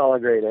we call a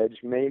great edge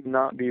may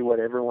not be what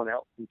everyone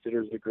else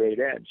considers a great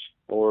edge,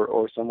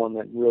 or someone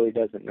that really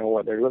doesn't know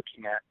what they're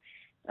looking at.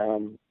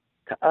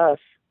 To us,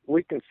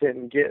 we can sit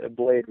and get a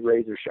blade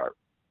razor sharp.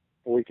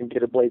 We can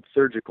get a blade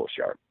surgical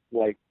sharp,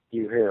 like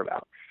you hear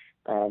about.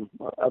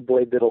 A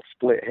blade that'll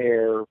split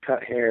hair, or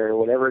cut hair,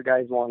 whatever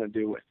guys want to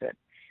do with it.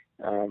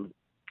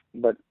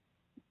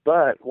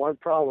 But one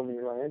problem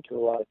you run into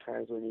a lot of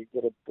times when you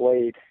get a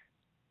blade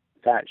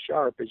that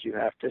sharp is you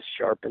have to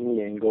sharpen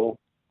the angle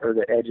or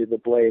the edge of the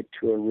blade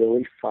to a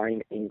really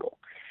fine angle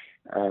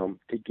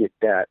to get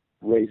that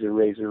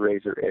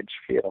razor edge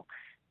feel.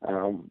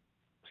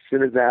 As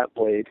soon as that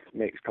blade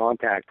makes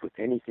contact with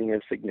anything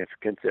of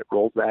significance, it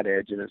rolls that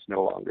edge and it's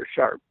no longer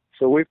sharp.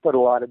 So we've put a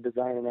lot of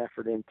design and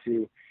effort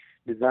into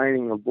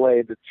designing a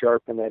blade that's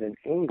sharpened at an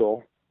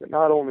angle that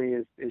not only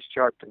is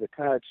sharp to the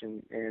touch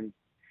and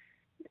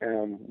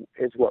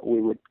is what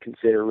we would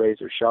consider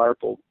razor sharp,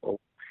 will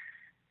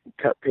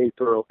cut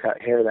paper, will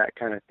cut hair, that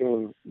kind of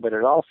thing, but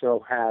it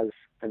also has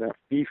enough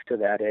beef to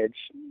that edge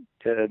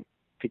to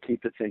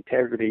keep its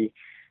integrity.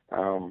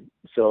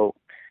 So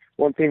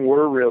one thing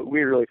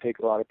we really take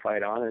a lot of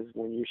pride on is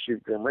when you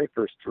shoot Grim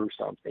Reapers through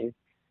something,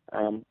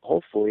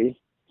 hopefully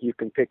you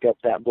can pick up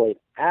that blade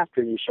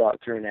after you shot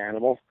through an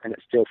animal and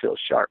it still feels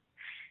sharp.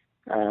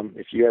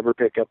 If you ever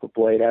pick up a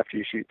blade after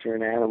you shoot through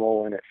an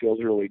animal and it feels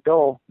really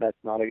dull, that's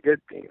not a good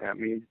thing. That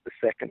means the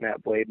second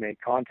that blade made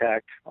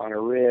contact on a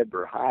rib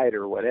or hide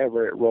or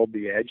whatever, it rolled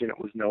the edge and it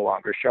was no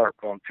longer sharp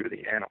going through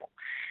the animal.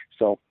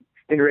 So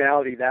in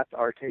reality, that's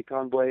our take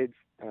on blades.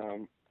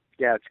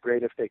 Yeah, it's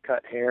great if they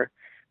cut hair,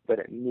 but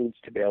it needs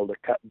to be able to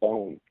cut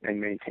bone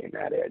and maintain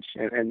that edge.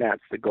 And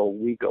that's the goal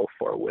we go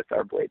for with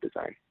our blade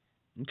design.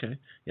 Okay.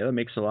 Yeah, that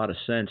makes a lot of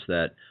sense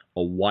that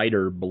a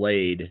wider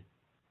blade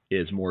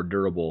is more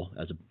durable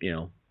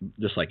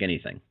just like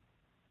anything.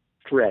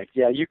 Correct.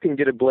 Yeah, you can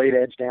get a blade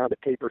edge down to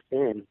paper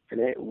thin, and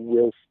it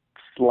will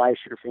slice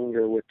your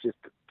finger with just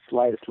the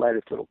slightest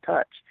little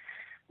touch.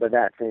 But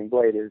that same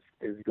blade is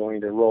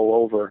going to roll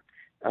over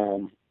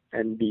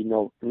and be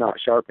not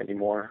sharp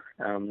anymore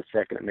the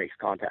second it makes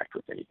contact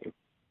with anything.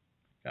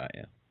 Got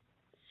ya.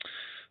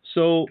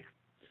 So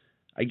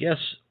I guess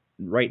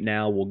right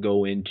now we'll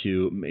go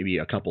into maybe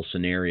a couple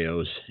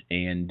scenarios,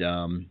 and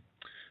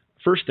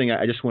first thing,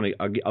 I just want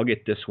to, I'll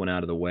get this one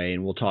out of the way,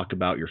 and we'll talk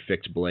about your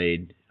fixed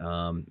blade.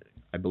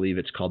 I believe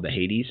it's called the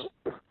Hades.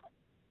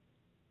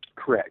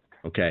 Correct.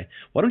 Okay.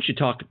 Why don't you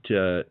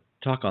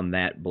talk on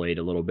that blade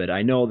a little bit?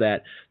 I know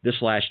that this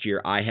last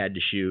year I had to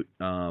shoot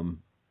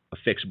a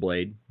fixed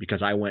blade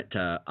because I went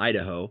to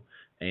Idaho,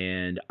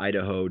 and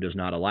Idaho does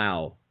not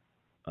allow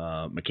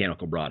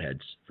mechanical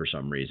broadheads for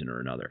some reason or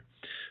another.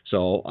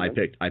 So I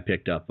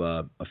picked up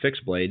a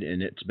fixed blade,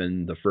 and it's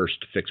been the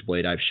first fixed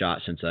blade I've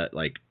shot since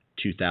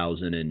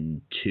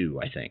 2002,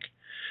 I think.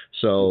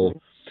 So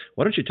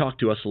why don't you talk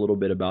to us a little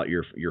bit about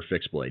your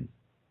fixed blade?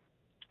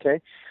 Okay.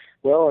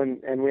 Well,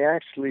 and we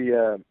actually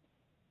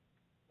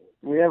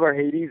we have our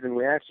Hades, and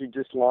we actually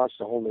just launched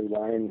a whole new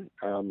line,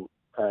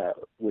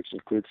 which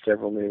includes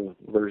several new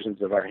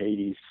versions of our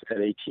Hades at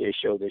ATA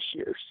show this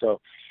year. So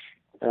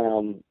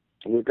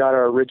we've got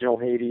our original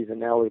Hades, and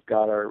now we've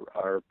got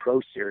our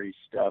Pro Series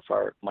stuff,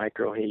 our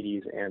Micro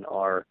Hades and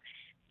our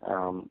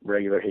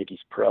regular Hades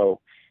Pro.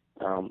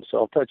 So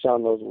I'll touch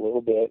on those a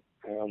little bit.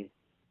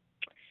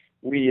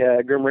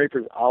 Grim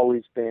Reaper's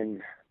always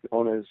been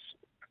known as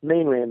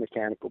mainly a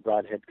mechanical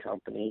broadhead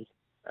company.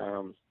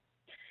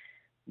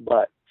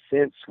 But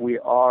since we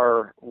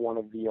are one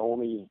of the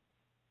only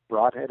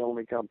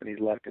broadhead-only companies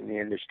left in the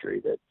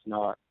industry that's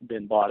not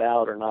been bought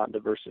out or not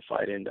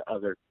diversified into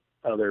other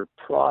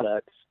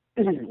products,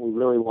 we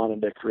really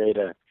wanted to create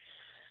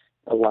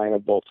a line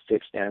of both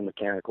fixed and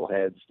mechanical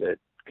heads that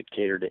could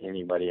cater to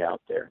anybody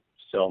out there.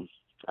 So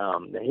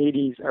the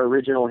Hades, our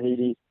original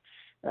Hades,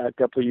 a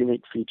couple of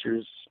unique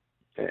features.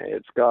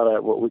 It's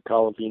got what we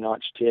call a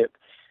V-notch tip.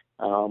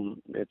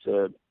 It's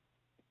a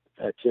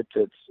tip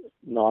that's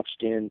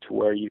notched in to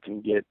where you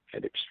can get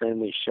it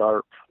extremely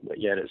sharp, but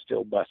yet it's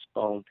still bust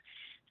bone.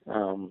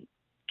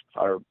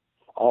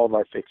 All of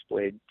our fixed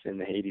blades in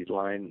the Hades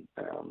line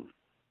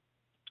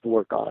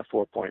work on a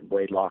 4-point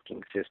blade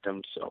locking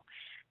system. So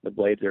the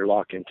blades are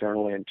locked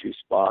internally in 2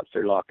 spots.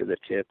 They're locked at the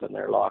tip, and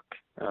they're locked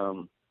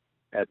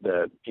at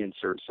the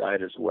insert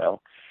side as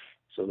well.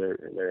 So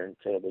they're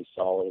incredibly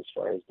solid as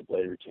far as the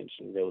blade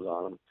retention goes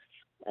on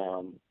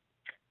them.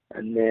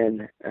 And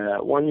then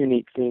one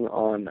unique thing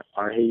on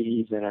our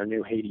Hades and our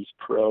new Hades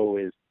Pro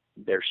is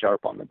they're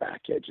sharp on the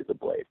back edge of the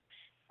blade,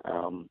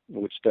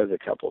 which does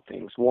a couple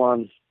things.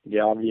 One, the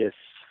obvious,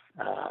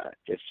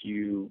 if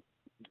you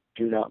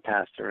do not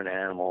pass through an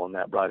animal and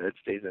that broadhead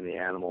stays in the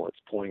animal, it's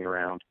pulling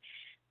around.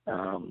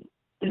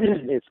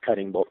 It's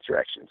cutting both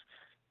directions.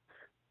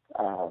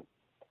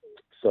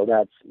 So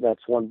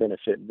that's one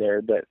benefit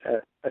there. But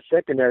a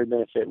secondary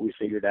benefit we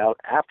figured out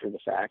after the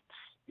fact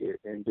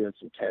in doing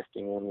some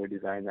testing when we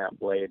designed that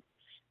blade,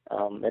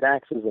 it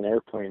acts as an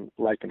airplane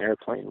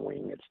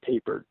wing. It's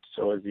tapered.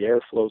 So as the air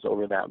flows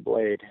over that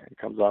blade and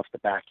comes off the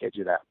back edge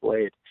of that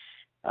blade,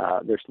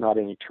 there's not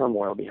any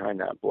turmoil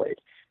behind that blade.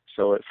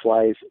 So it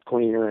flies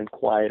cleaner and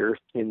quieter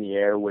in the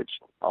air, which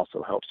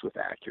also helps with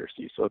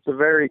accuracy. So it's a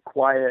very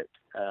quiet,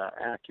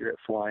 accurate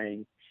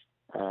flying,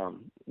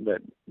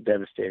 but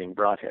devastating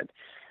broadhead.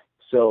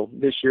 So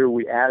this year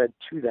we added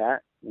to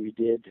that. We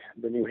did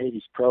the new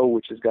Hades Pro,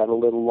 which has got a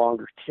little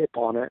longer tip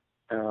on it,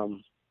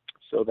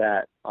 so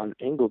that on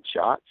angled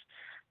shots,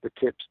 the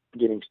tip's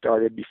getting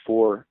started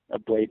before a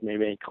blade may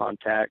make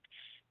contact,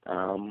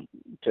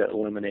 to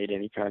eliminate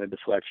any kind of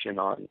deflection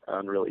on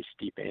really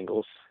steep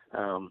angles.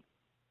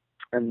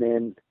 And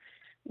then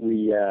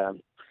we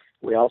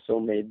also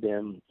made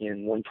them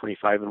in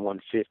 125 and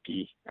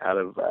 150 out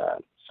of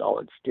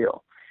solid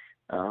steel.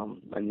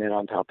 And then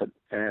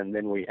and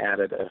then we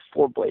added a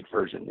 4-blade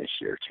version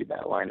this year to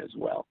that line as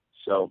well.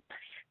 So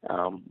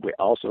we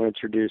also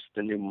introduced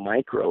the new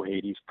Micro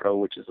Hades Pro,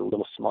 which is a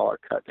little smaller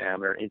cut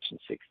diameter, 1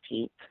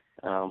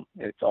 1/16.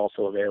 It's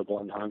also available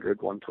in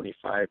 100,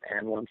 125,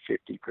 and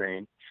 150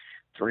 grain,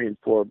 3 and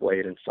 4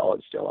 blade, and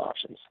solid steel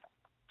options.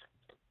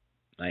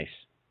 Nice.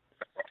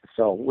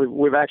 So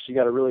we've actually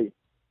got a really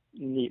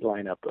neat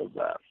lineup of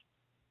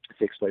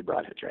fixed blade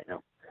broadheads right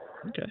now.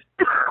 Okay.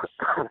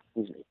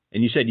 Excuse me.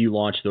 And you said you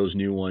launched those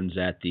new ones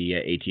at the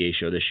ATA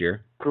show this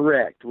year?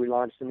 Correct. We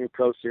launched the new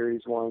Pro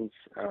Series ones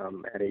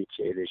at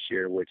ATA this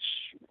year, which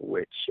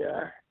we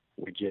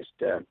just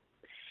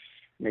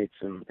made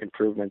some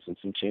improvements and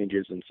some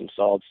changes and some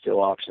solid steel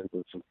options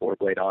and some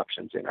 4-blade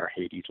options in our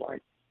Hades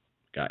line.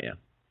 Got ya.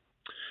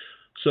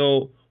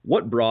 So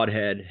what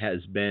broadhead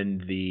has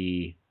been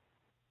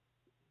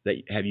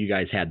that have you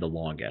guys had the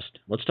longest?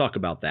 Let's talk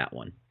about that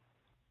one.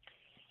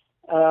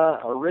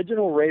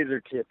 Original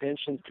razor tip, 1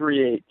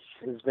 3/8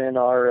 has been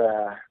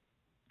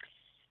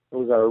it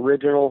was our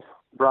original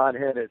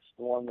broadhead. It's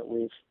the one that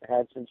we've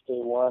had since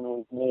day one.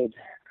 We've made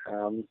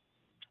a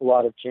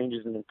lot of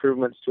changes and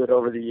improvements to it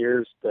over the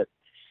years, but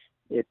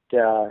it's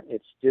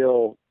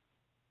still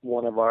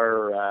one of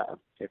our,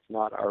 if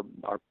not our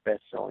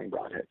best-selling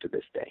broadhead to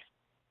this day.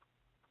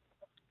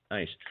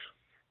 Nice.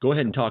 Go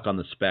ahead and talk on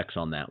the specs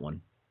on that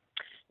one.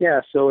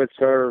 Yeah, so it's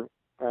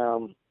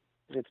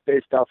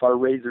based off our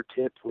razor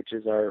tip, which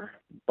is our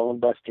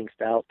bone-busting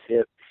style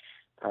tip.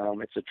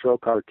 It's a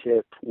trocar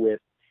tip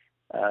with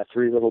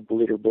 3 little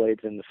bleeder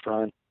blades in the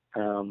front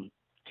to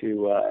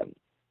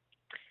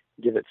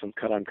give it some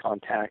cut on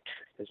contact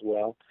as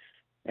well.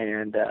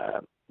 And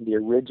the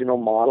original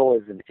model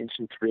is an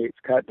 1 3/8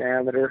 cut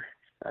diameter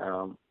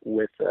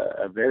with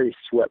a very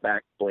swept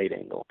back blade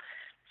angle.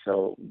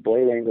 So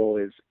blade angle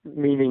is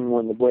meaning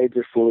when the blades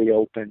are fully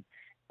open,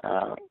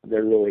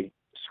 they're really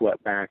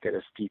swept back at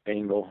a steep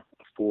angle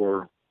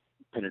for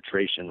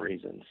penetration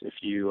reasons.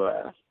 If you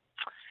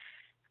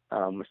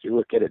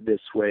look at it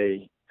this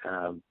way,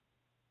 the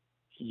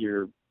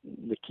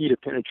key to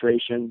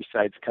penetration,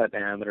 besides cut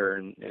diameter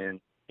and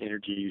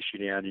energy you're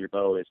shooting out of your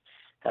bow, is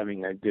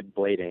having a good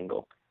blade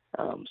angle.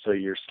 So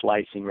you're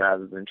slicing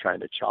rather than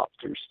trying to chop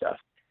through stuff.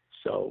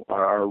 So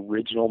our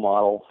original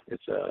model,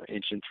 it's a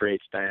 1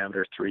 3/8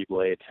 diameter,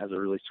 3-blade, has a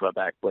really swept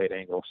back blade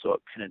angle, so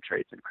it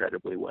penetrates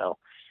incredibly well.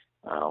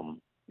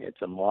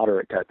 It's a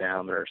moderate cut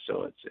diameter,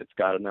 so it's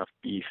got enough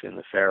beef in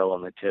the ferrule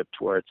and the tip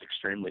to where it's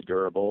extremely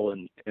durable,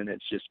 and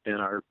it's just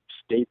been our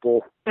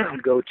staple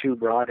go-to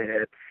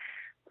broadhead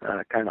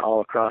kind of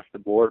all across the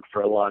board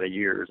for a lot of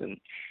years, and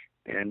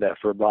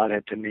for a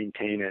broadhead to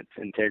maintain its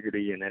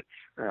integrity and its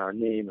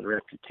name and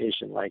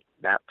reputation like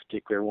that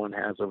particular one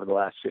has over the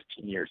last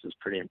 15 years is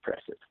pretty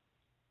impressive.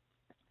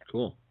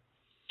 Cool.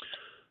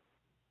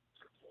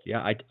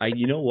 Yeah, I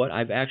you know what?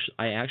 I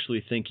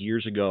actually think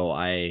years ago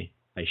I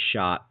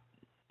shot,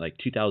 like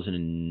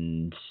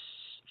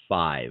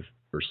 2005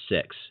 or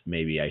 6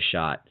 maybe, I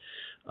shot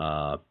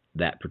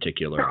that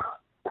particular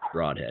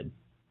broadhead.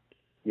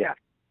 Yeah,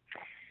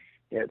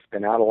 it's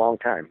been out a long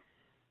time.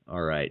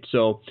 All right,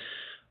 so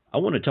I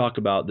want to talk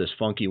about this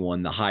funky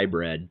one, the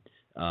hybrid,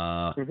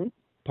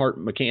 part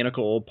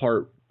mechanical,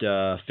 part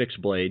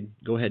fixed blade.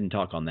 Go ahead and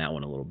talk on that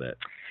one a little bit.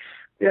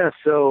 Yeah,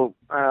 so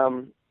a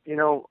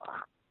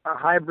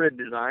hybrid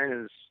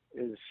design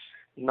is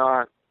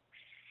not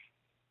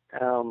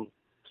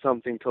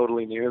something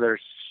totally new.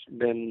 There's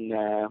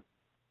been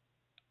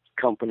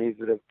companies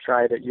that have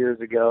tried it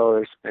years ago.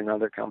 There's been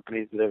other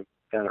companies that have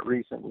done it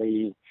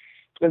recently.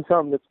 It's been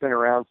something that's been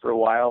around for a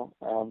while.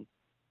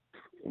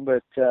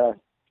 But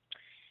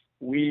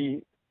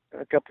we,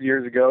 a couple of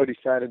years ago,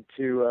 decided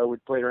we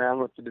played around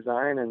with the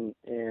design, and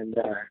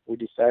we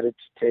decided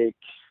to take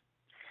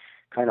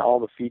kind of all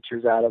the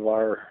features out of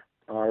our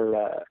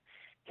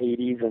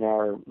Hades and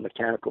our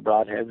mechanical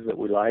broadheads that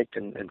we liked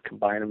and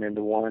combine them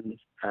into one.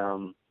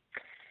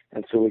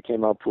 And so we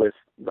came up with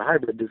the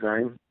hybrid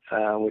design,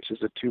 which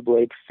is a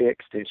 2-blade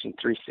fixed 1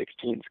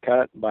 3/16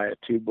 cut by a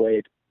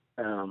 2-blade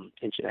 1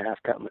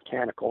 1/2 cut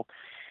mechanical.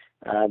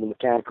 The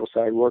mechanical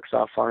side works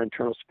off our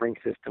internal spring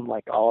system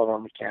like all of our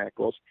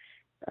mechanicals.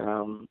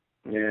 And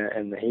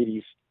the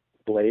Hades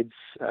blades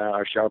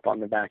are sharp on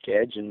the back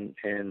edge and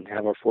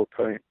have our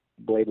 4-point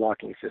blade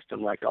locking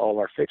system like all of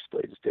our fixed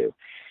blades do.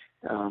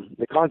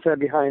 The concept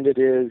behind it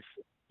is,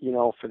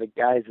 for the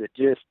guys that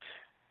just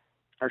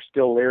are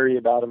still leery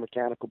about a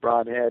mechanical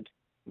broadhead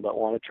but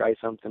want to try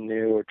something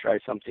new or try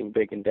something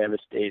big and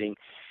devastating,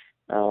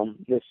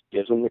 this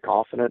gives them the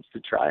confidence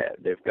to try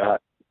it. They've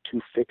got 2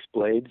 fixed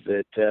blades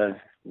that,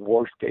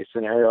 worst case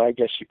scenario, I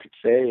guess you could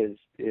say, is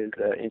an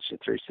 1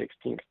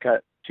 3/16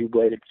 cut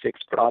 2-bladed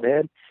fixed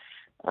broadhead.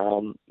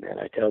 And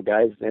I tell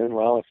guys then,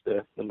 well, if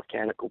the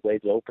mechanical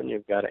blade's open,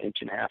 you've got an 1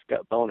 1/2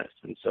 cut bonus.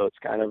 And so it's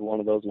kind of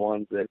one of those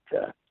ones that,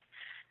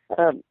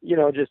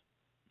 just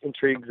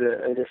intrigues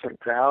a different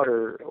crowd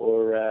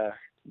or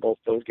both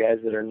those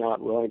guys that are not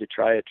willing to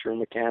try a true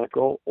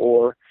mechanical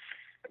or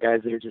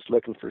guys that are just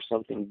looking for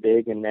something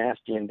big and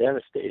nasty and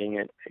devastating.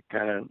 It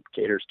kind of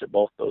caters to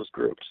both those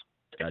groups.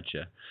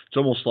 Gotcha. It's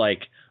almost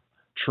like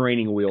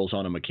training wheels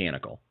on a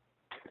mechanical.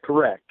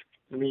 Correct.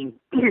 I mean,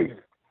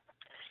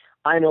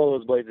 I know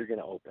those blades are going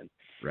to open.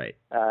 Right.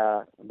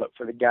 But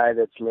for the guy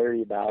that's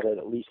leery about it,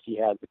 at least he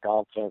has the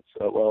confidence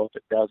that, well, if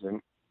it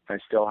doesn't, I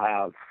still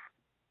have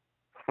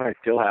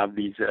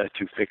these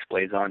 2 fixed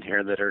blades on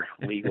here that are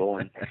legal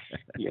and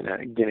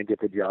gonna get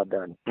the job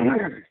done.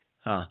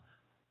 Huh.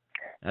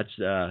 That's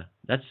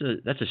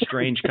a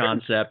strange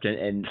concept,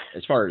 and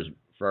as far as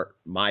for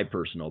my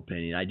personal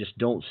opinion, I just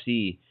don't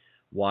see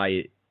why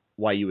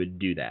you would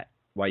do that,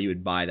 why you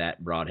would buy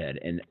that broadhead,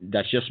 and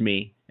that's just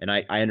me. And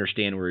I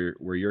understand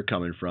where you're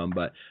coming from,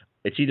 but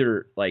it's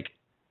either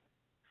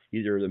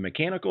the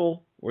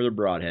mechanical or the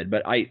broadhead.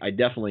 But I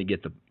definitely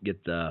get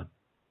the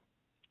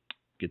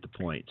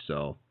point.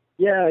 So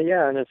yeah,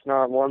 and it's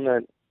not one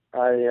that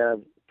I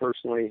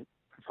personally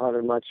have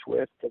hunted much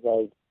with,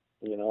 because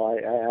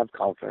I have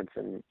confidence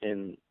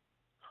in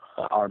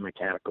our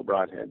mechanical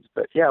broadheads.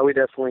 But yeah, we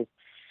definitely,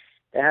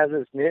 it has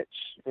its niche,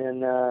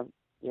 and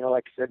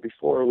like I said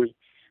before,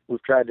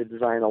 we've tried to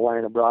design a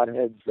line of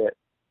broadheads that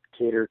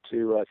cater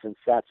to, since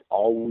that's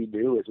all we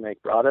do is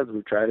make broadheads,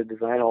 we try to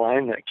design a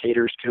line that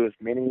caters to as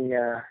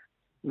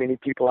many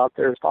people out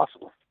there as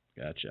possible.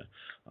 Gotcha.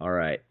 All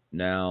right.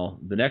 Now,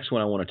 the next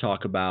one I want to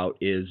talk about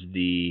is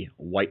the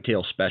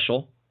Whitetail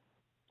Special.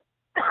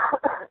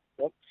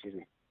 Oops, excuse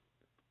me.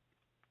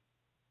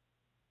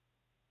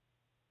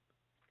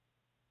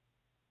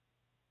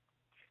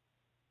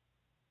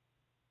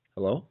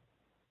 Hello?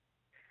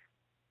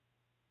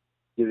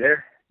 You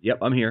there? Yep,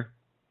 I'm here.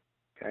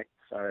 Okay.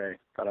 Sorry, I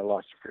thought I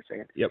lost you for a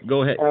second. Yep,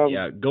 go ahead.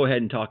 Go ahead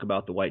and talk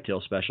about the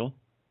Whitetail Special.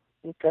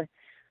 Okay.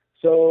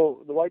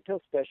 So the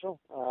Whitetail Special,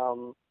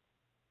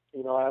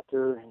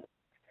 after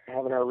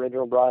having our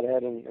original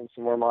broadhead and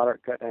some more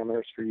moderate cut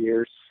diameters for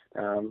years,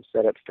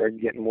 setup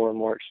started getting more and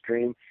more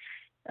extreme.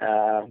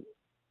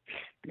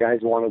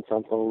 Guys wanted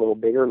something a little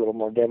bigger, a little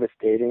more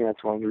devastating.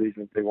 That's one of the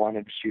reasons they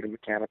wanted to shoot a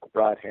mechanical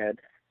broadhead.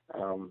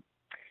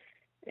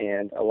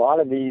 And a lot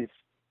of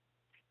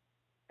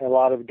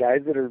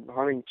guys that are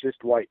hunting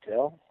just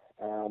whitetail,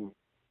 the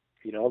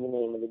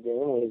name of the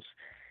game is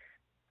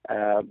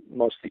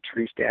mostly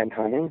tree stand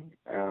hunting.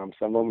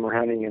 Some of them are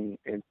hunting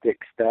in thick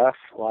stuff.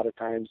 A lot of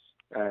times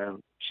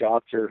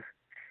shots are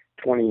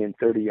 20 and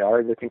 30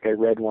 yards. I think I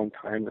read one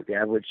time that the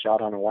average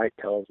shot on a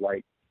whitetail is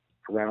like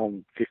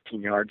around 15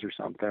 yards or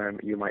something.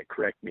 You might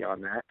correct me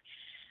on that.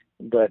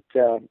 But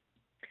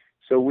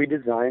so we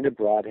designed a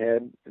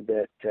broadhead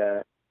that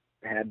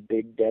had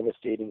big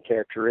devastating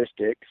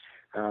characteristics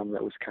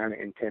that was kind of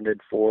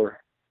intended for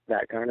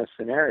that kind of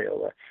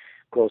scenario,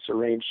 closer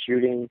range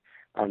shooting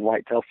on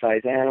whitetail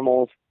size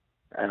animals,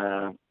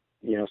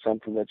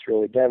 something that's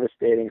really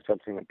devastating,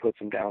 something that puts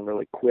them down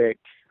really quick.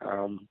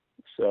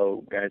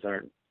 So guys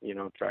aren't,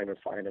 trying to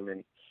find them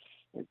in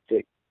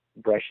thick,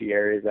 brushy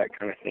areas, that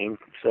kind of thing.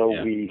 So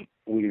Yeah.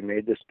 we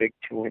made this big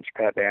 2-inch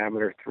cut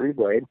diameter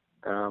 3-blade,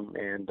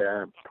 and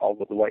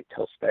called it the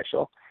Whitetail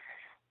Special.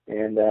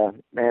 And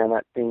man,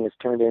 that thing has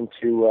turned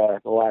into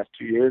the last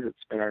 2 years.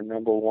 It's been our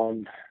number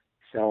one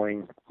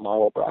selling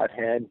model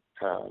broadhead.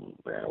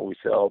 We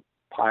sell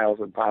piles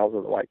and piles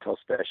of the Whitetail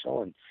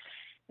Special,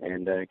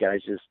 and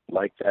guys just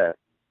like that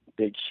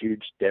big,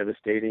 huge,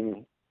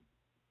 devastating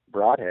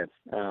broadhead.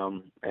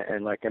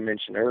 And like I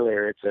mentioned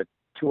earlier, it's a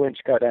 2-inch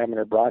cut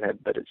diameter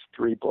broadhead, but it's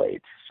 3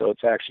 blades, so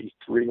it's actually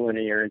 3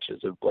 linear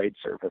inches of blade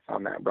surface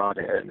on that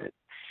broadhead, and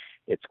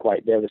it's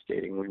quite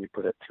devastating when you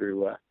put it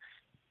through,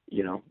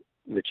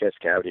 the chest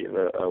cavity of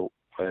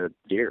a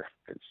deer.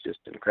 It's just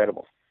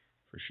incredible.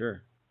 For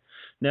sure.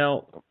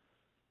 Now,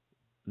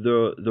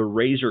 the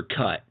razor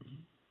cut.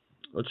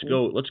 Let's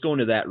go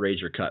into that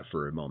razor cut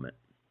for a moment.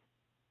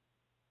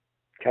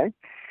 Okay.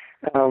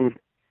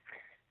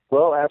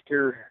 Well,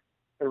 after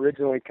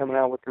originally coming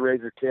out with the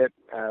razor tip,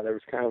 there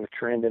was kind of a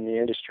trend in the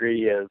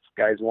industry of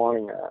guys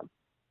wanting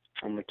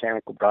a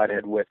mechanical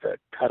broadhead with a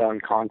cut-on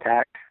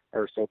contact,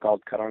 or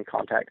so-called cut-on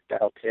contact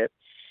style tip.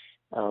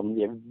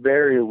 The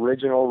very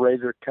original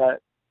razor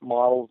cut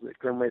models that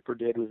Grim Reaper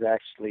did was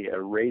actually a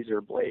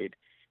razor blade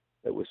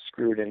that was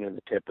screwed into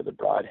the tip of the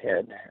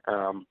broadhead,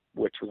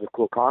 which was a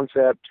cool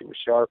concept. It was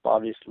sharp,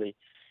 obviously,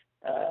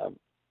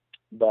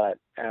 but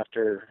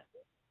after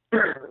a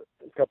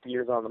couple of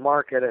years on the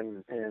market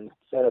and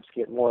setups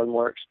get more and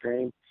more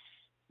extreme,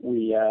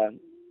 the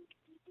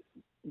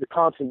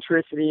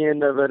concentricity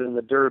end of it and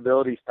the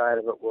durability side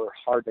of it were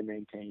hard to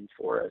maintain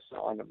for us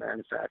on the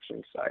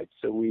manufacturing side.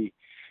 So we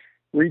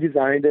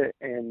redesigned it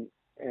and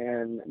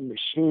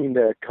machined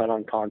a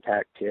cut-on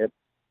contact tip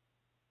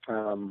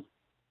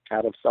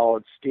out of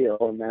solid steel,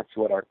 and that's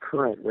what our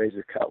current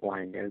razor cut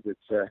line is.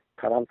 It's a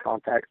cut-on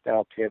contact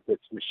style tip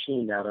that's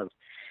machined out of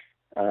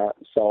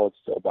solid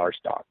steel bar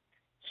stock.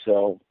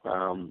 So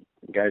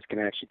guys can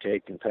actually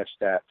take and touch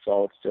that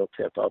solid steel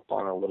tip up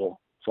on a little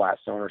flat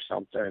stone or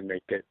something and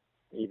make it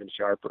even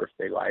sharper if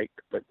they like.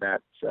 But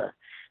that's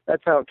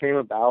how it came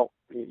about.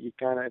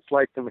 It's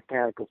like the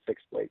mechanical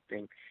fixed blade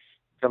thing.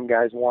 Some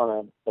guys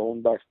want a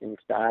bone busting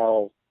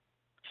style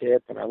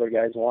tip, and other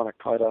guys want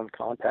to cut on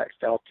contact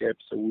style tip.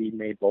 So we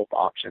made both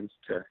options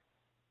to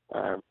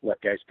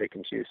let guys pick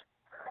and choose.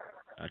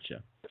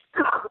 Gotcha.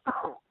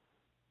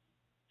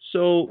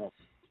 So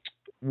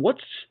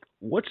what's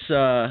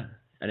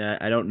and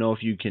I don't know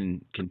if you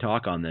can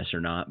talk on this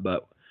or not,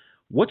 but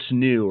what's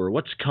new or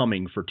what's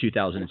coming for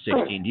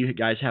 2016? Do you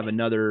guys have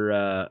another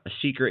a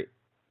secret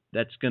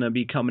that's going to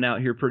be coming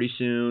out here pretty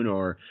soon,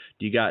 or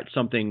do you got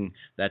something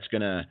that's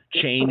going to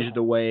change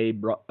the way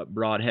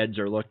broadheads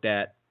are looked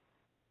at?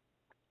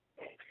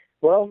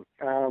 Well,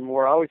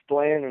 we're always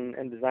playing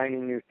and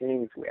designing new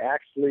things. We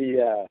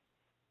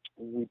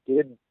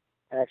did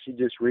actually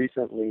just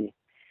recently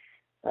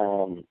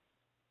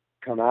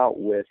come out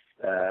with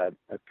a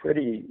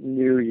pretty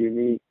new,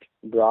 unique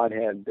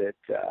broadhead that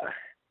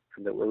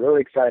we're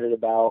really excited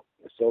about.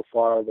 So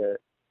far, the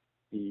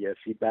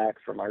feedback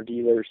from our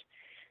dealers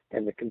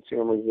and the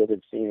consumers that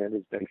have seen it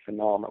has been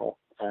phenomenal.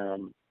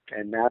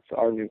 And that's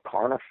our new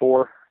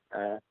Carnivore.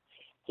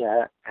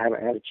 Yeah, I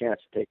haven't had a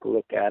chance to take a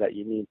look at it.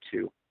 You need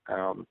to.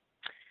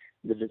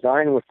 The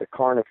design with the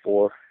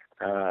Carnivore,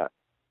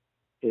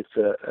 it's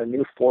a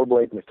new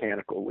 4-blade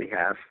mechanical we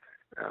have,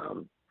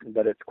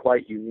 but it's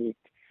quite unique.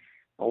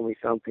 Only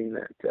something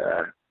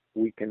that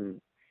we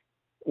can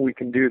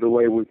do the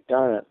way we've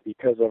done it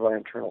because of our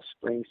internal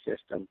spring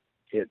system.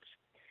 It's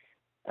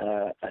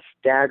a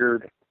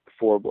staggered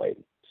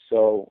 4-blade.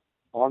 So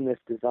on this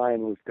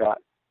design, we've got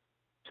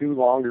 2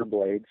 longer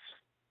blades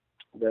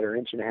that are 1.5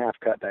 inch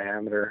cut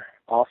diameter,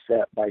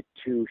 offset by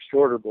 2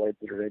 shorter blades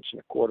that are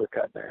 1.25 inch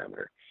cut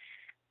diameter.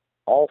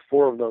 All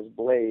 4 of those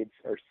blades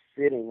are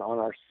sitting on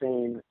our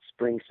same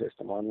spring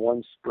system, on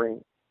one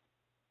spring.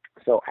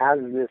 So as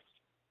this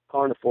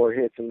Carnivore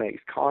hits and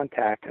makes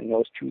contact, and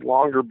those 2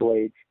 longer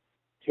blades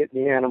hit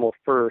the animal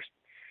first,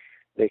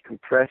 they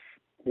compress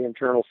the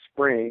internal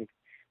spring,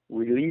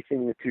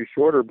 releasing the 2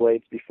 shorter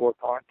blades before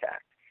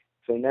contact.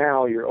 So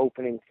now you're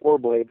opening 4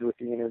 blades with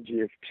the energy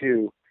of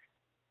 2,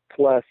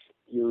 plus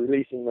you're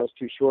releasing those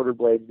 2 shorter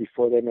blades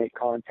before they make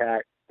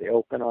contact. They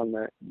open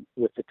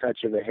with the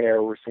touch of a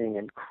hair. We're seeing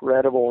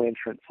incredible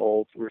entrance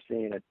holds. We're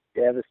seeing a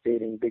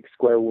devastating big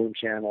square wound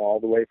channel all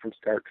the way from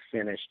start to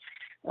finish.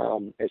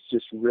 It's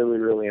just really,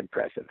 really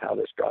impressive how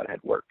this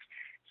broadhead works.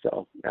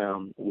 So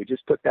we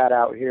just put that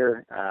out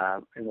here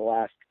in the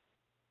last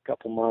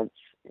couple months,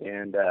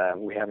 and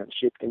we haven't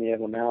shipped any of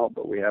them out,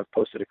 but we have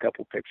posted a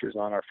couple pictures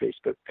on our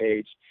Facebook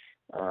page.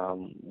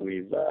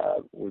 We've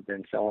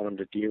been selling them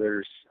to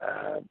dealers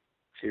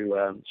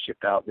to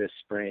ship out this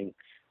spring.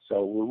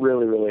 So we're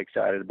really, really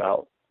excited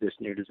about this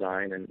new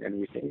design, and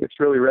we think it's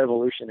really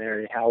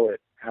revolutionary how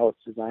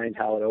it's designed,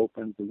 how it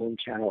opens, the wound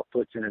channel it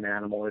puts in an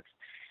animal. It's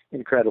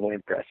incredibly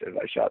impressive.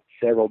 I shot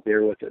several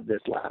deer with it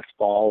this last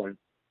fall,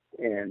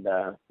 and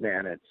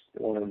man, it's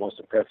one of the most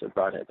impressive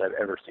broadheads I've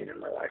ever seen in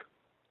my life.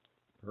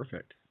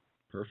 Perfect.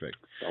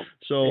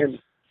 So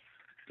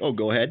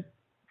go ahead.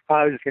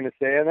 I was just going to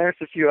say, and there's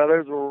a few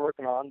others we're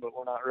working on, but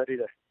we're not ready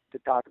to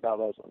talk about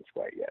those ones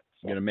quite yet.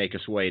 So. You're going to make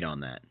us wait on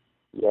that.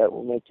 Yeah,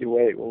 we'll make you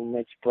wait. We'll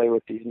make you play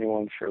with these new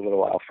ones for a little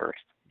while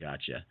first.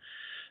 Gotcha.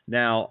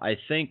 Now, I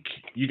think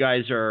you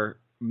guys are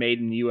made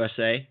in the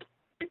USA?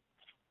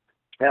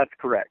 That's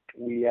correct.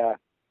 We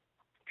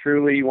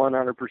truly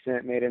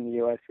 100% made in the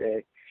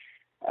USA.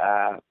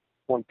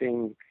 One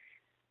thing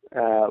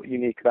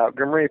unique about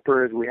Grim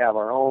Reaper is we have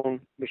our own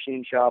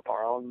machine shop,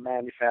 our own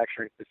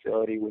manufacturing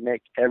facility. We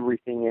make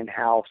everything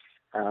in-house.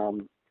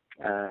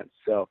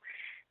 So,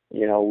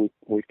 you know,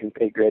 we can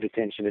pay great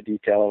attention to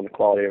detail and the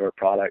quality of our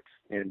products.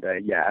 And,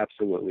 yeah,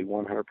 absolutely,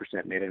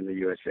 100% made in the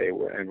USA,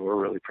 and we're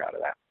really proud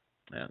of that.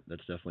 Yeah,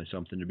 that's definitely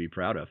something to be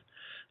proud of.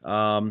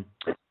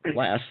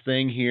 Last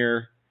thing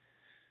here,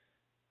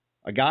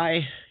 a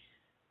guy,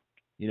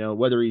 you know,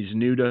 whether he's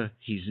new to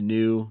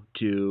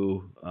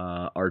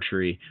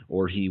archery,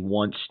 or he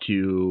wants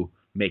to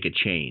make a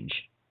change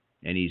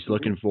and he's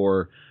looking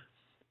for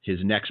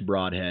his next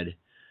broadhead,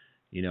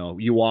 you know,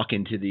 you walk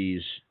into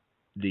these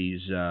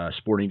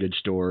sporting goods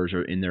stores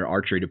or in their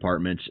archery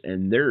departments,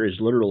 and there is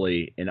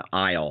literally an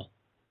aisle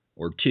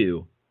or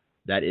two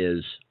that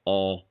is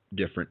all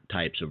different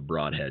types of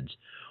broadheads.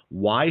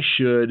 Why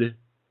should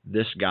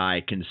this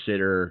guy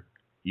consider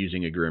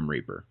using a Grim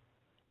Reaper?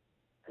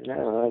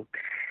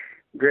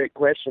 Great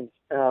question.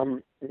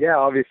 Yeah,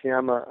 obviously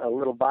I'm a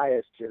little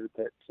biased here,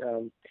 but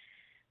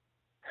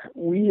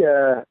we,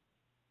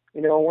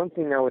 you know, one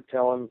thing I would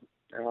tell him,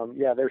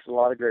 yeah, there's a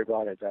lot of great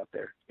broadheads out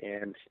there,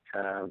 and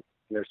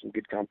there's some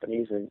good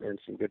companies and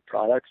some good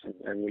products,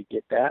 and we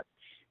get that.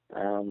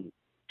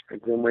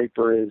 Grim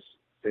Reaper is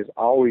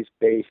always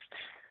based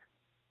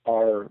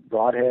our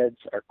broadheads,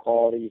 our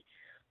quality,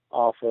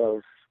 off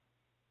of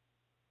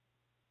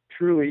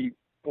truly,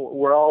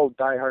 we're all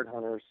diehard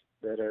hunters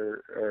that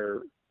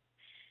are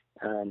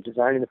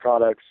designing the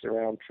products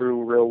around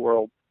true real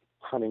world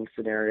hunting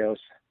scenarios.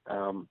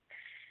 Our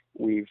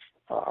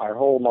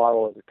whole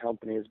model as a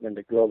company has been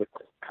to grow the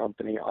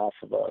company off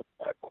of a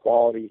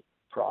quality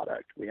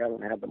product. We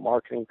haven't had the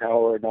marketing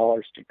power or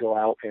dollars to go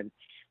out and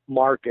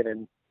market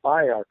and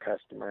by our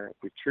customer.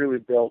 We truly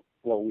built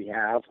what we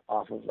have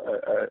off of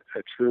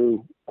a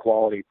true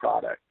quality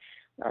product.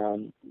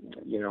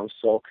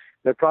 So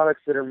the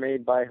products that are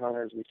made by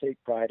hunters, we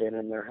take pride in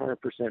them. They're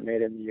 100%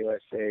 made in the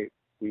USA.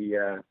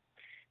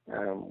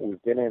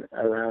 We've been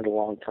around a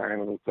long time,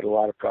 and we put a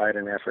lot of pride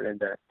and effort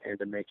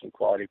into making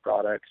quality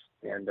products.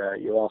 And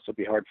you'll also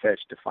be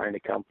hard-fetched to find a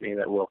company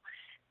that will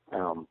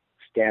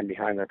stand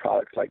behind their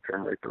products like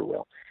Grim Reaper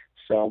will.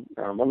 So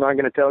I'm not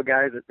going to tell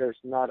guys that there's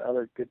not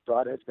other good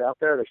products out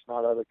there. There's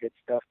not other good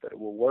stuff that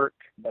will work,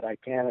 but I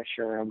can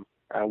assure them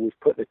we've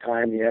put the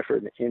time, the effort,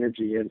 and the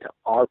energy into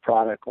our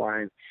product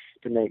line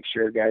to make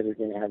sure guys are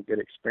going to have good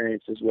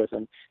experiences with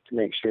them, to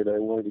make sure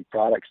they're worthy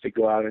products to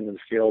go out into the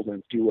field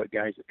and do what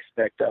guys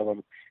expect of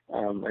them.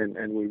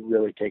 And we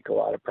really take a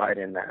lot of pride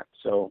in that.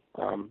 So,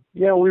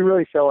 we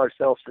really sell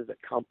ourselves as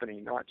a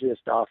company, not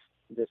just off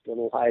this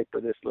little hype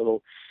or this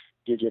little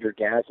gadget or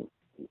gadget.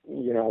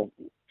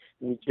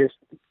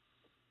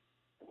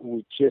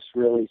 We just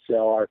really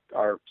sell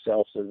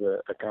ourselves as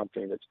a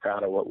company that's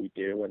proud of what we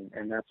do,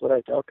 and that's what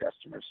I tell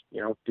customers.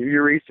 Do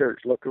your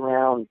research, look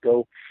around,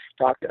 go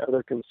talk to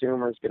other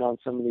consumers, get on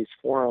some of these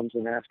forums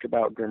and ask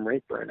about Grim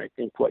Reaper. And I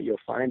think what you'll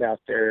find out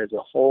there is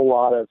a whole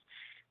lot of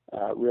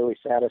really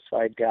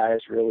satisfied guys,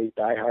 really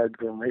diehard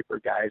Grim Reaper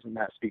guys, and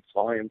that speaks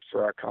volumes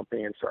for our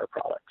company and for our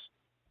products.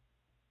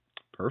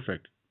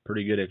 Perfect.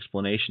 Pretty good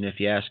explanation if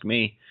you ask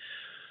me.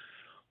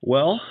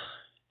 Well,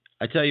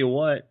 I tell you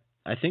what,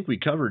 I think we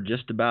covered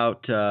just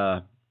about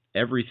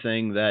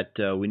everything that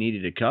we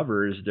needed to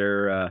cover. Is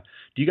there?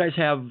 Do you guys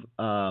have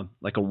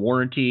like a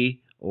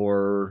warranty,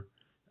 or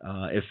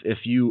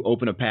if you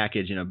open a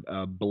package and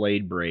a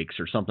blade breaks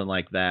or something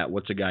like that,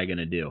 what's a guy going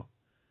to do?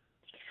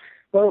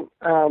 Well,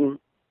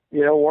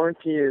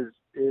 warranty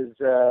is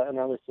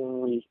another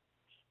thing.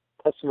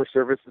 Customer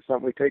service is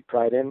something we take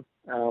pride in.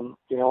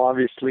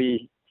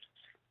 Obviously,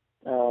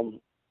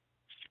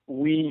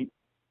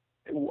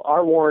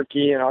 our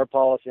warranty and our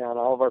policy on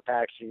all of our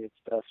packaging and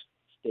stuff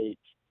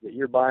states that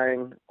you're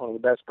buying one of the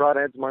best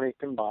broadheads money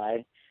can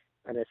buy,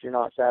 and if you're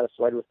not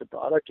satisfied with the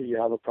product or you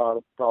have a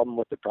problem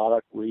with the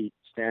product, we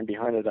stand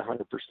behind it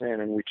 100%,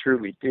 and we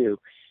truly do.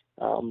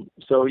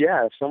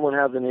 If someone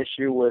has an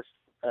issue with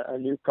a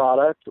new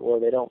product, or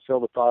they don't feel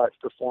the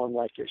product perform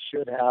like it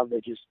should have,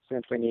 they just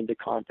simply need to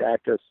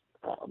contact us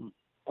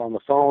on the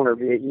phone or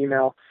via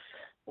email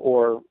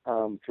or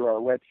through our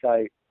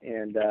website,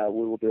 and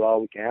we will do all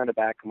we can to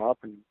back them up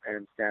and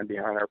stand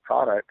behind our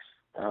products.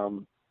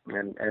 And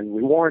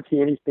we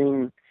warranty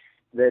anything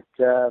that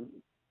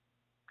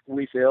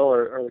we feel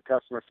or the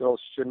customer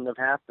feels shouldn't have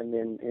happened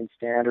in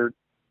standard,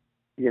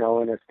 in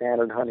a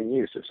standard hunting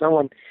use. If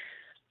someone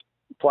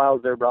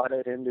plows their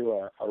broadhead into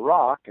a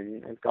rock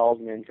and calls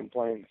me and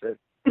complains that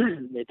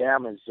they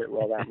damaged it,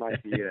 well, that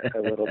might be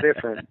a little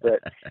different. But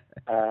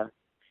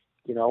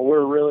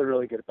we're really,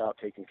 really good about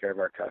taking care of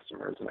our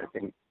customers, and I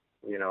think,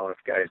 if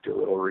guys do a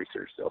little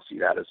research, they'll see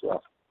that as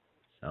well.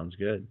 Sounds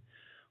good.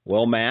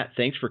 Well, Matt,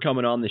 thanks for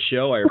coming on the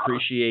show. I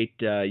appreciate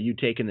you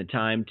taking the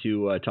time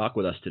to talk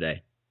with us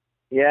today.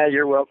 Yeah,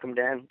 you're welcome,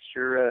 Dan.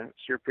 Sure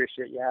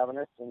appreciate you having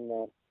us,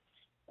 and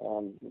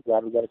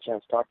glad we got a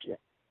chance to talk to you.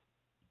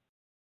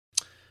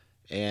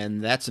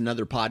 And that's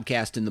another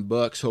podcast in the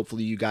books.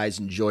 Hopefully you guys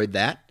enjoyed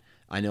that.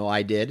 I know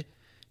I did.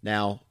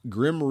 Now,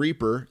 Grim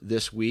Reaper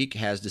this week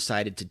has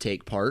decided to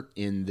take part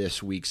in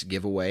this week's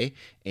giveaway,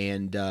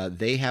 and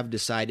they have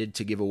decided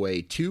to give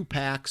away 2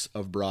 packs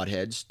of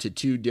broadheads to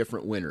 2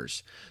 different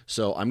winners.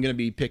 So I'm going to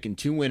be picking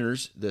 2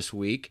 winners this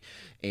week,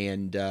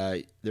 and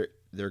they're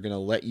going to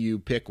let you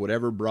pick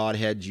whatever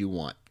broadheads you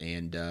want,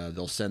 and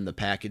they'll send the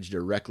package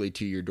directly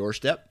to your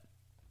doorstep.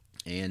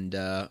 And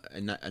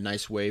a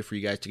nice way for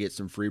you guys to get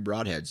some free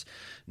broadheads.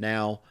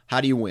 Now,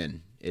 how do you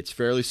win? It's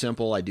fairly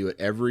simple. I do it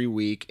every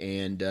week,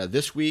 and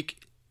this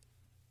week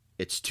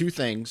it's 2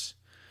 things.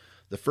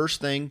 The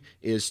first thing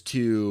is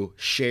to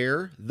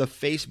share the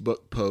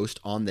Facebook post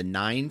on the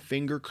Nine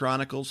Finger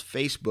Chronicles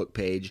Facebook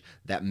page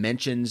that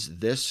mentions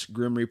this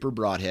Grim Reaper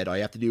broadhead. All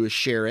you have to do is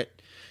share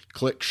it,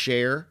 click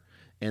share,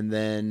 and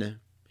then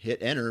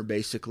hit enter,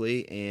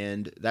 basically,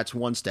 and that's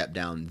one step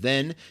down.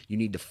 Then you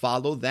need to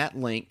follow that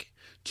link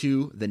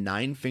to the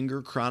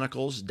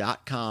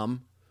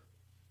ninefingerchronicles.com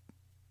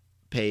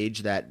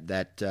page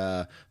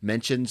that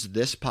mentions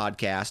this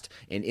podcast,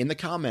 and in the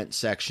comment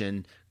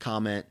section,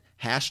 comment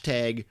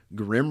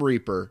 #Grim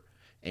Reaper,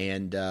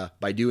 and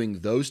by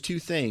doing those 2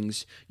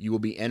 things, you will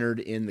be entered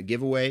in the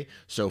giveaway.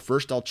 So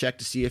first I'll check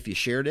to see if you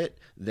shared it,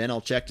 then I'll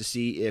check to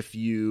see if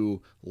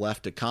you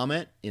left a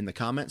comment in the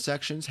comment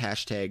sections,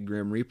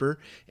 #Grim Reaper,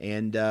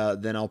 and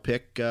then I'll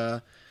pick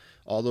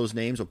all those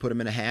names, I'll put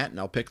them in a hat, and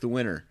I'll pick the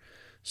winner.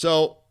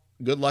 So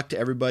good luck to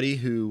everybody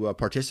who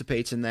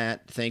participates in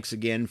that. Thanks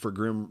again for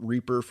Grim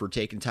Reaper for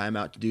taking time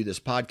out to do this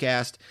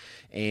podcast.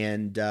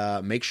 And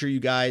make sure you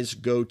guys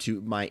go to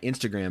my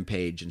Instagram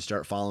page and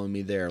start following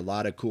me there. A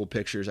lot of cool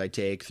pictures I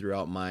take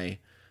throughout my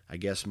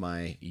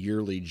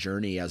yearly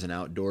journey as an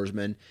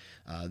outdoorsman.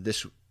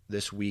 This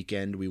this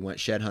weekend. We went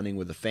shed hunting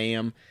with the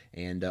fam,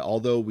 and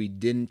although we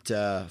didn't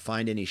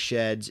find any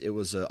sheds, it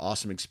was an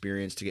awesome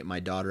experience to get my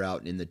daughter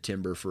out in the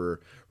timber for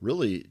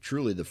really,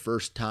 truly the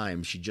first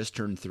time. She just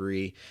turned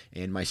 3,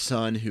 and my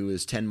son, who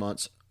is 10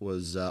 months,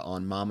 was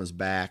on mama's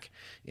back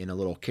in a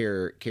little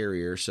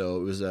carrier, so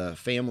it was a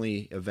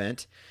family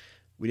event.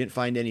 We didn't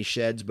find any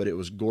sheds, but it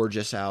was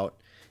gorgeous out,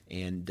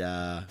 and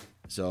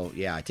so,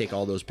 yeah, I take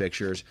all those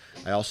pictures.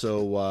 I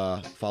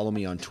also follow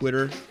me on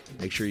Twitter.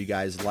 Make sure you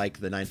guys like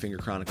the Nine Finger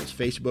Chronicles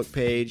Facebook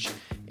page.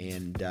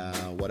 And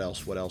what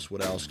else?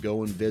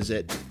 Go and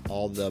visit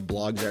all the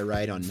blogs I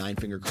write on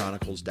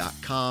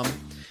ninefingerchronicles.com.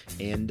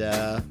 And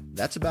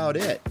that's about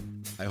it.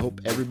 I hope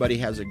everybody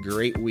has a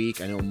great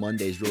week. I know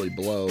Mondays really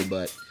blow,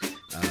 but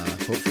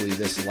hopefully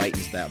this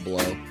lightens that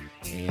blow.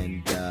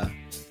 And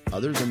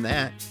other than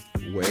that,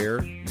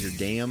 wear your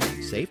damn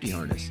safety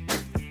harness.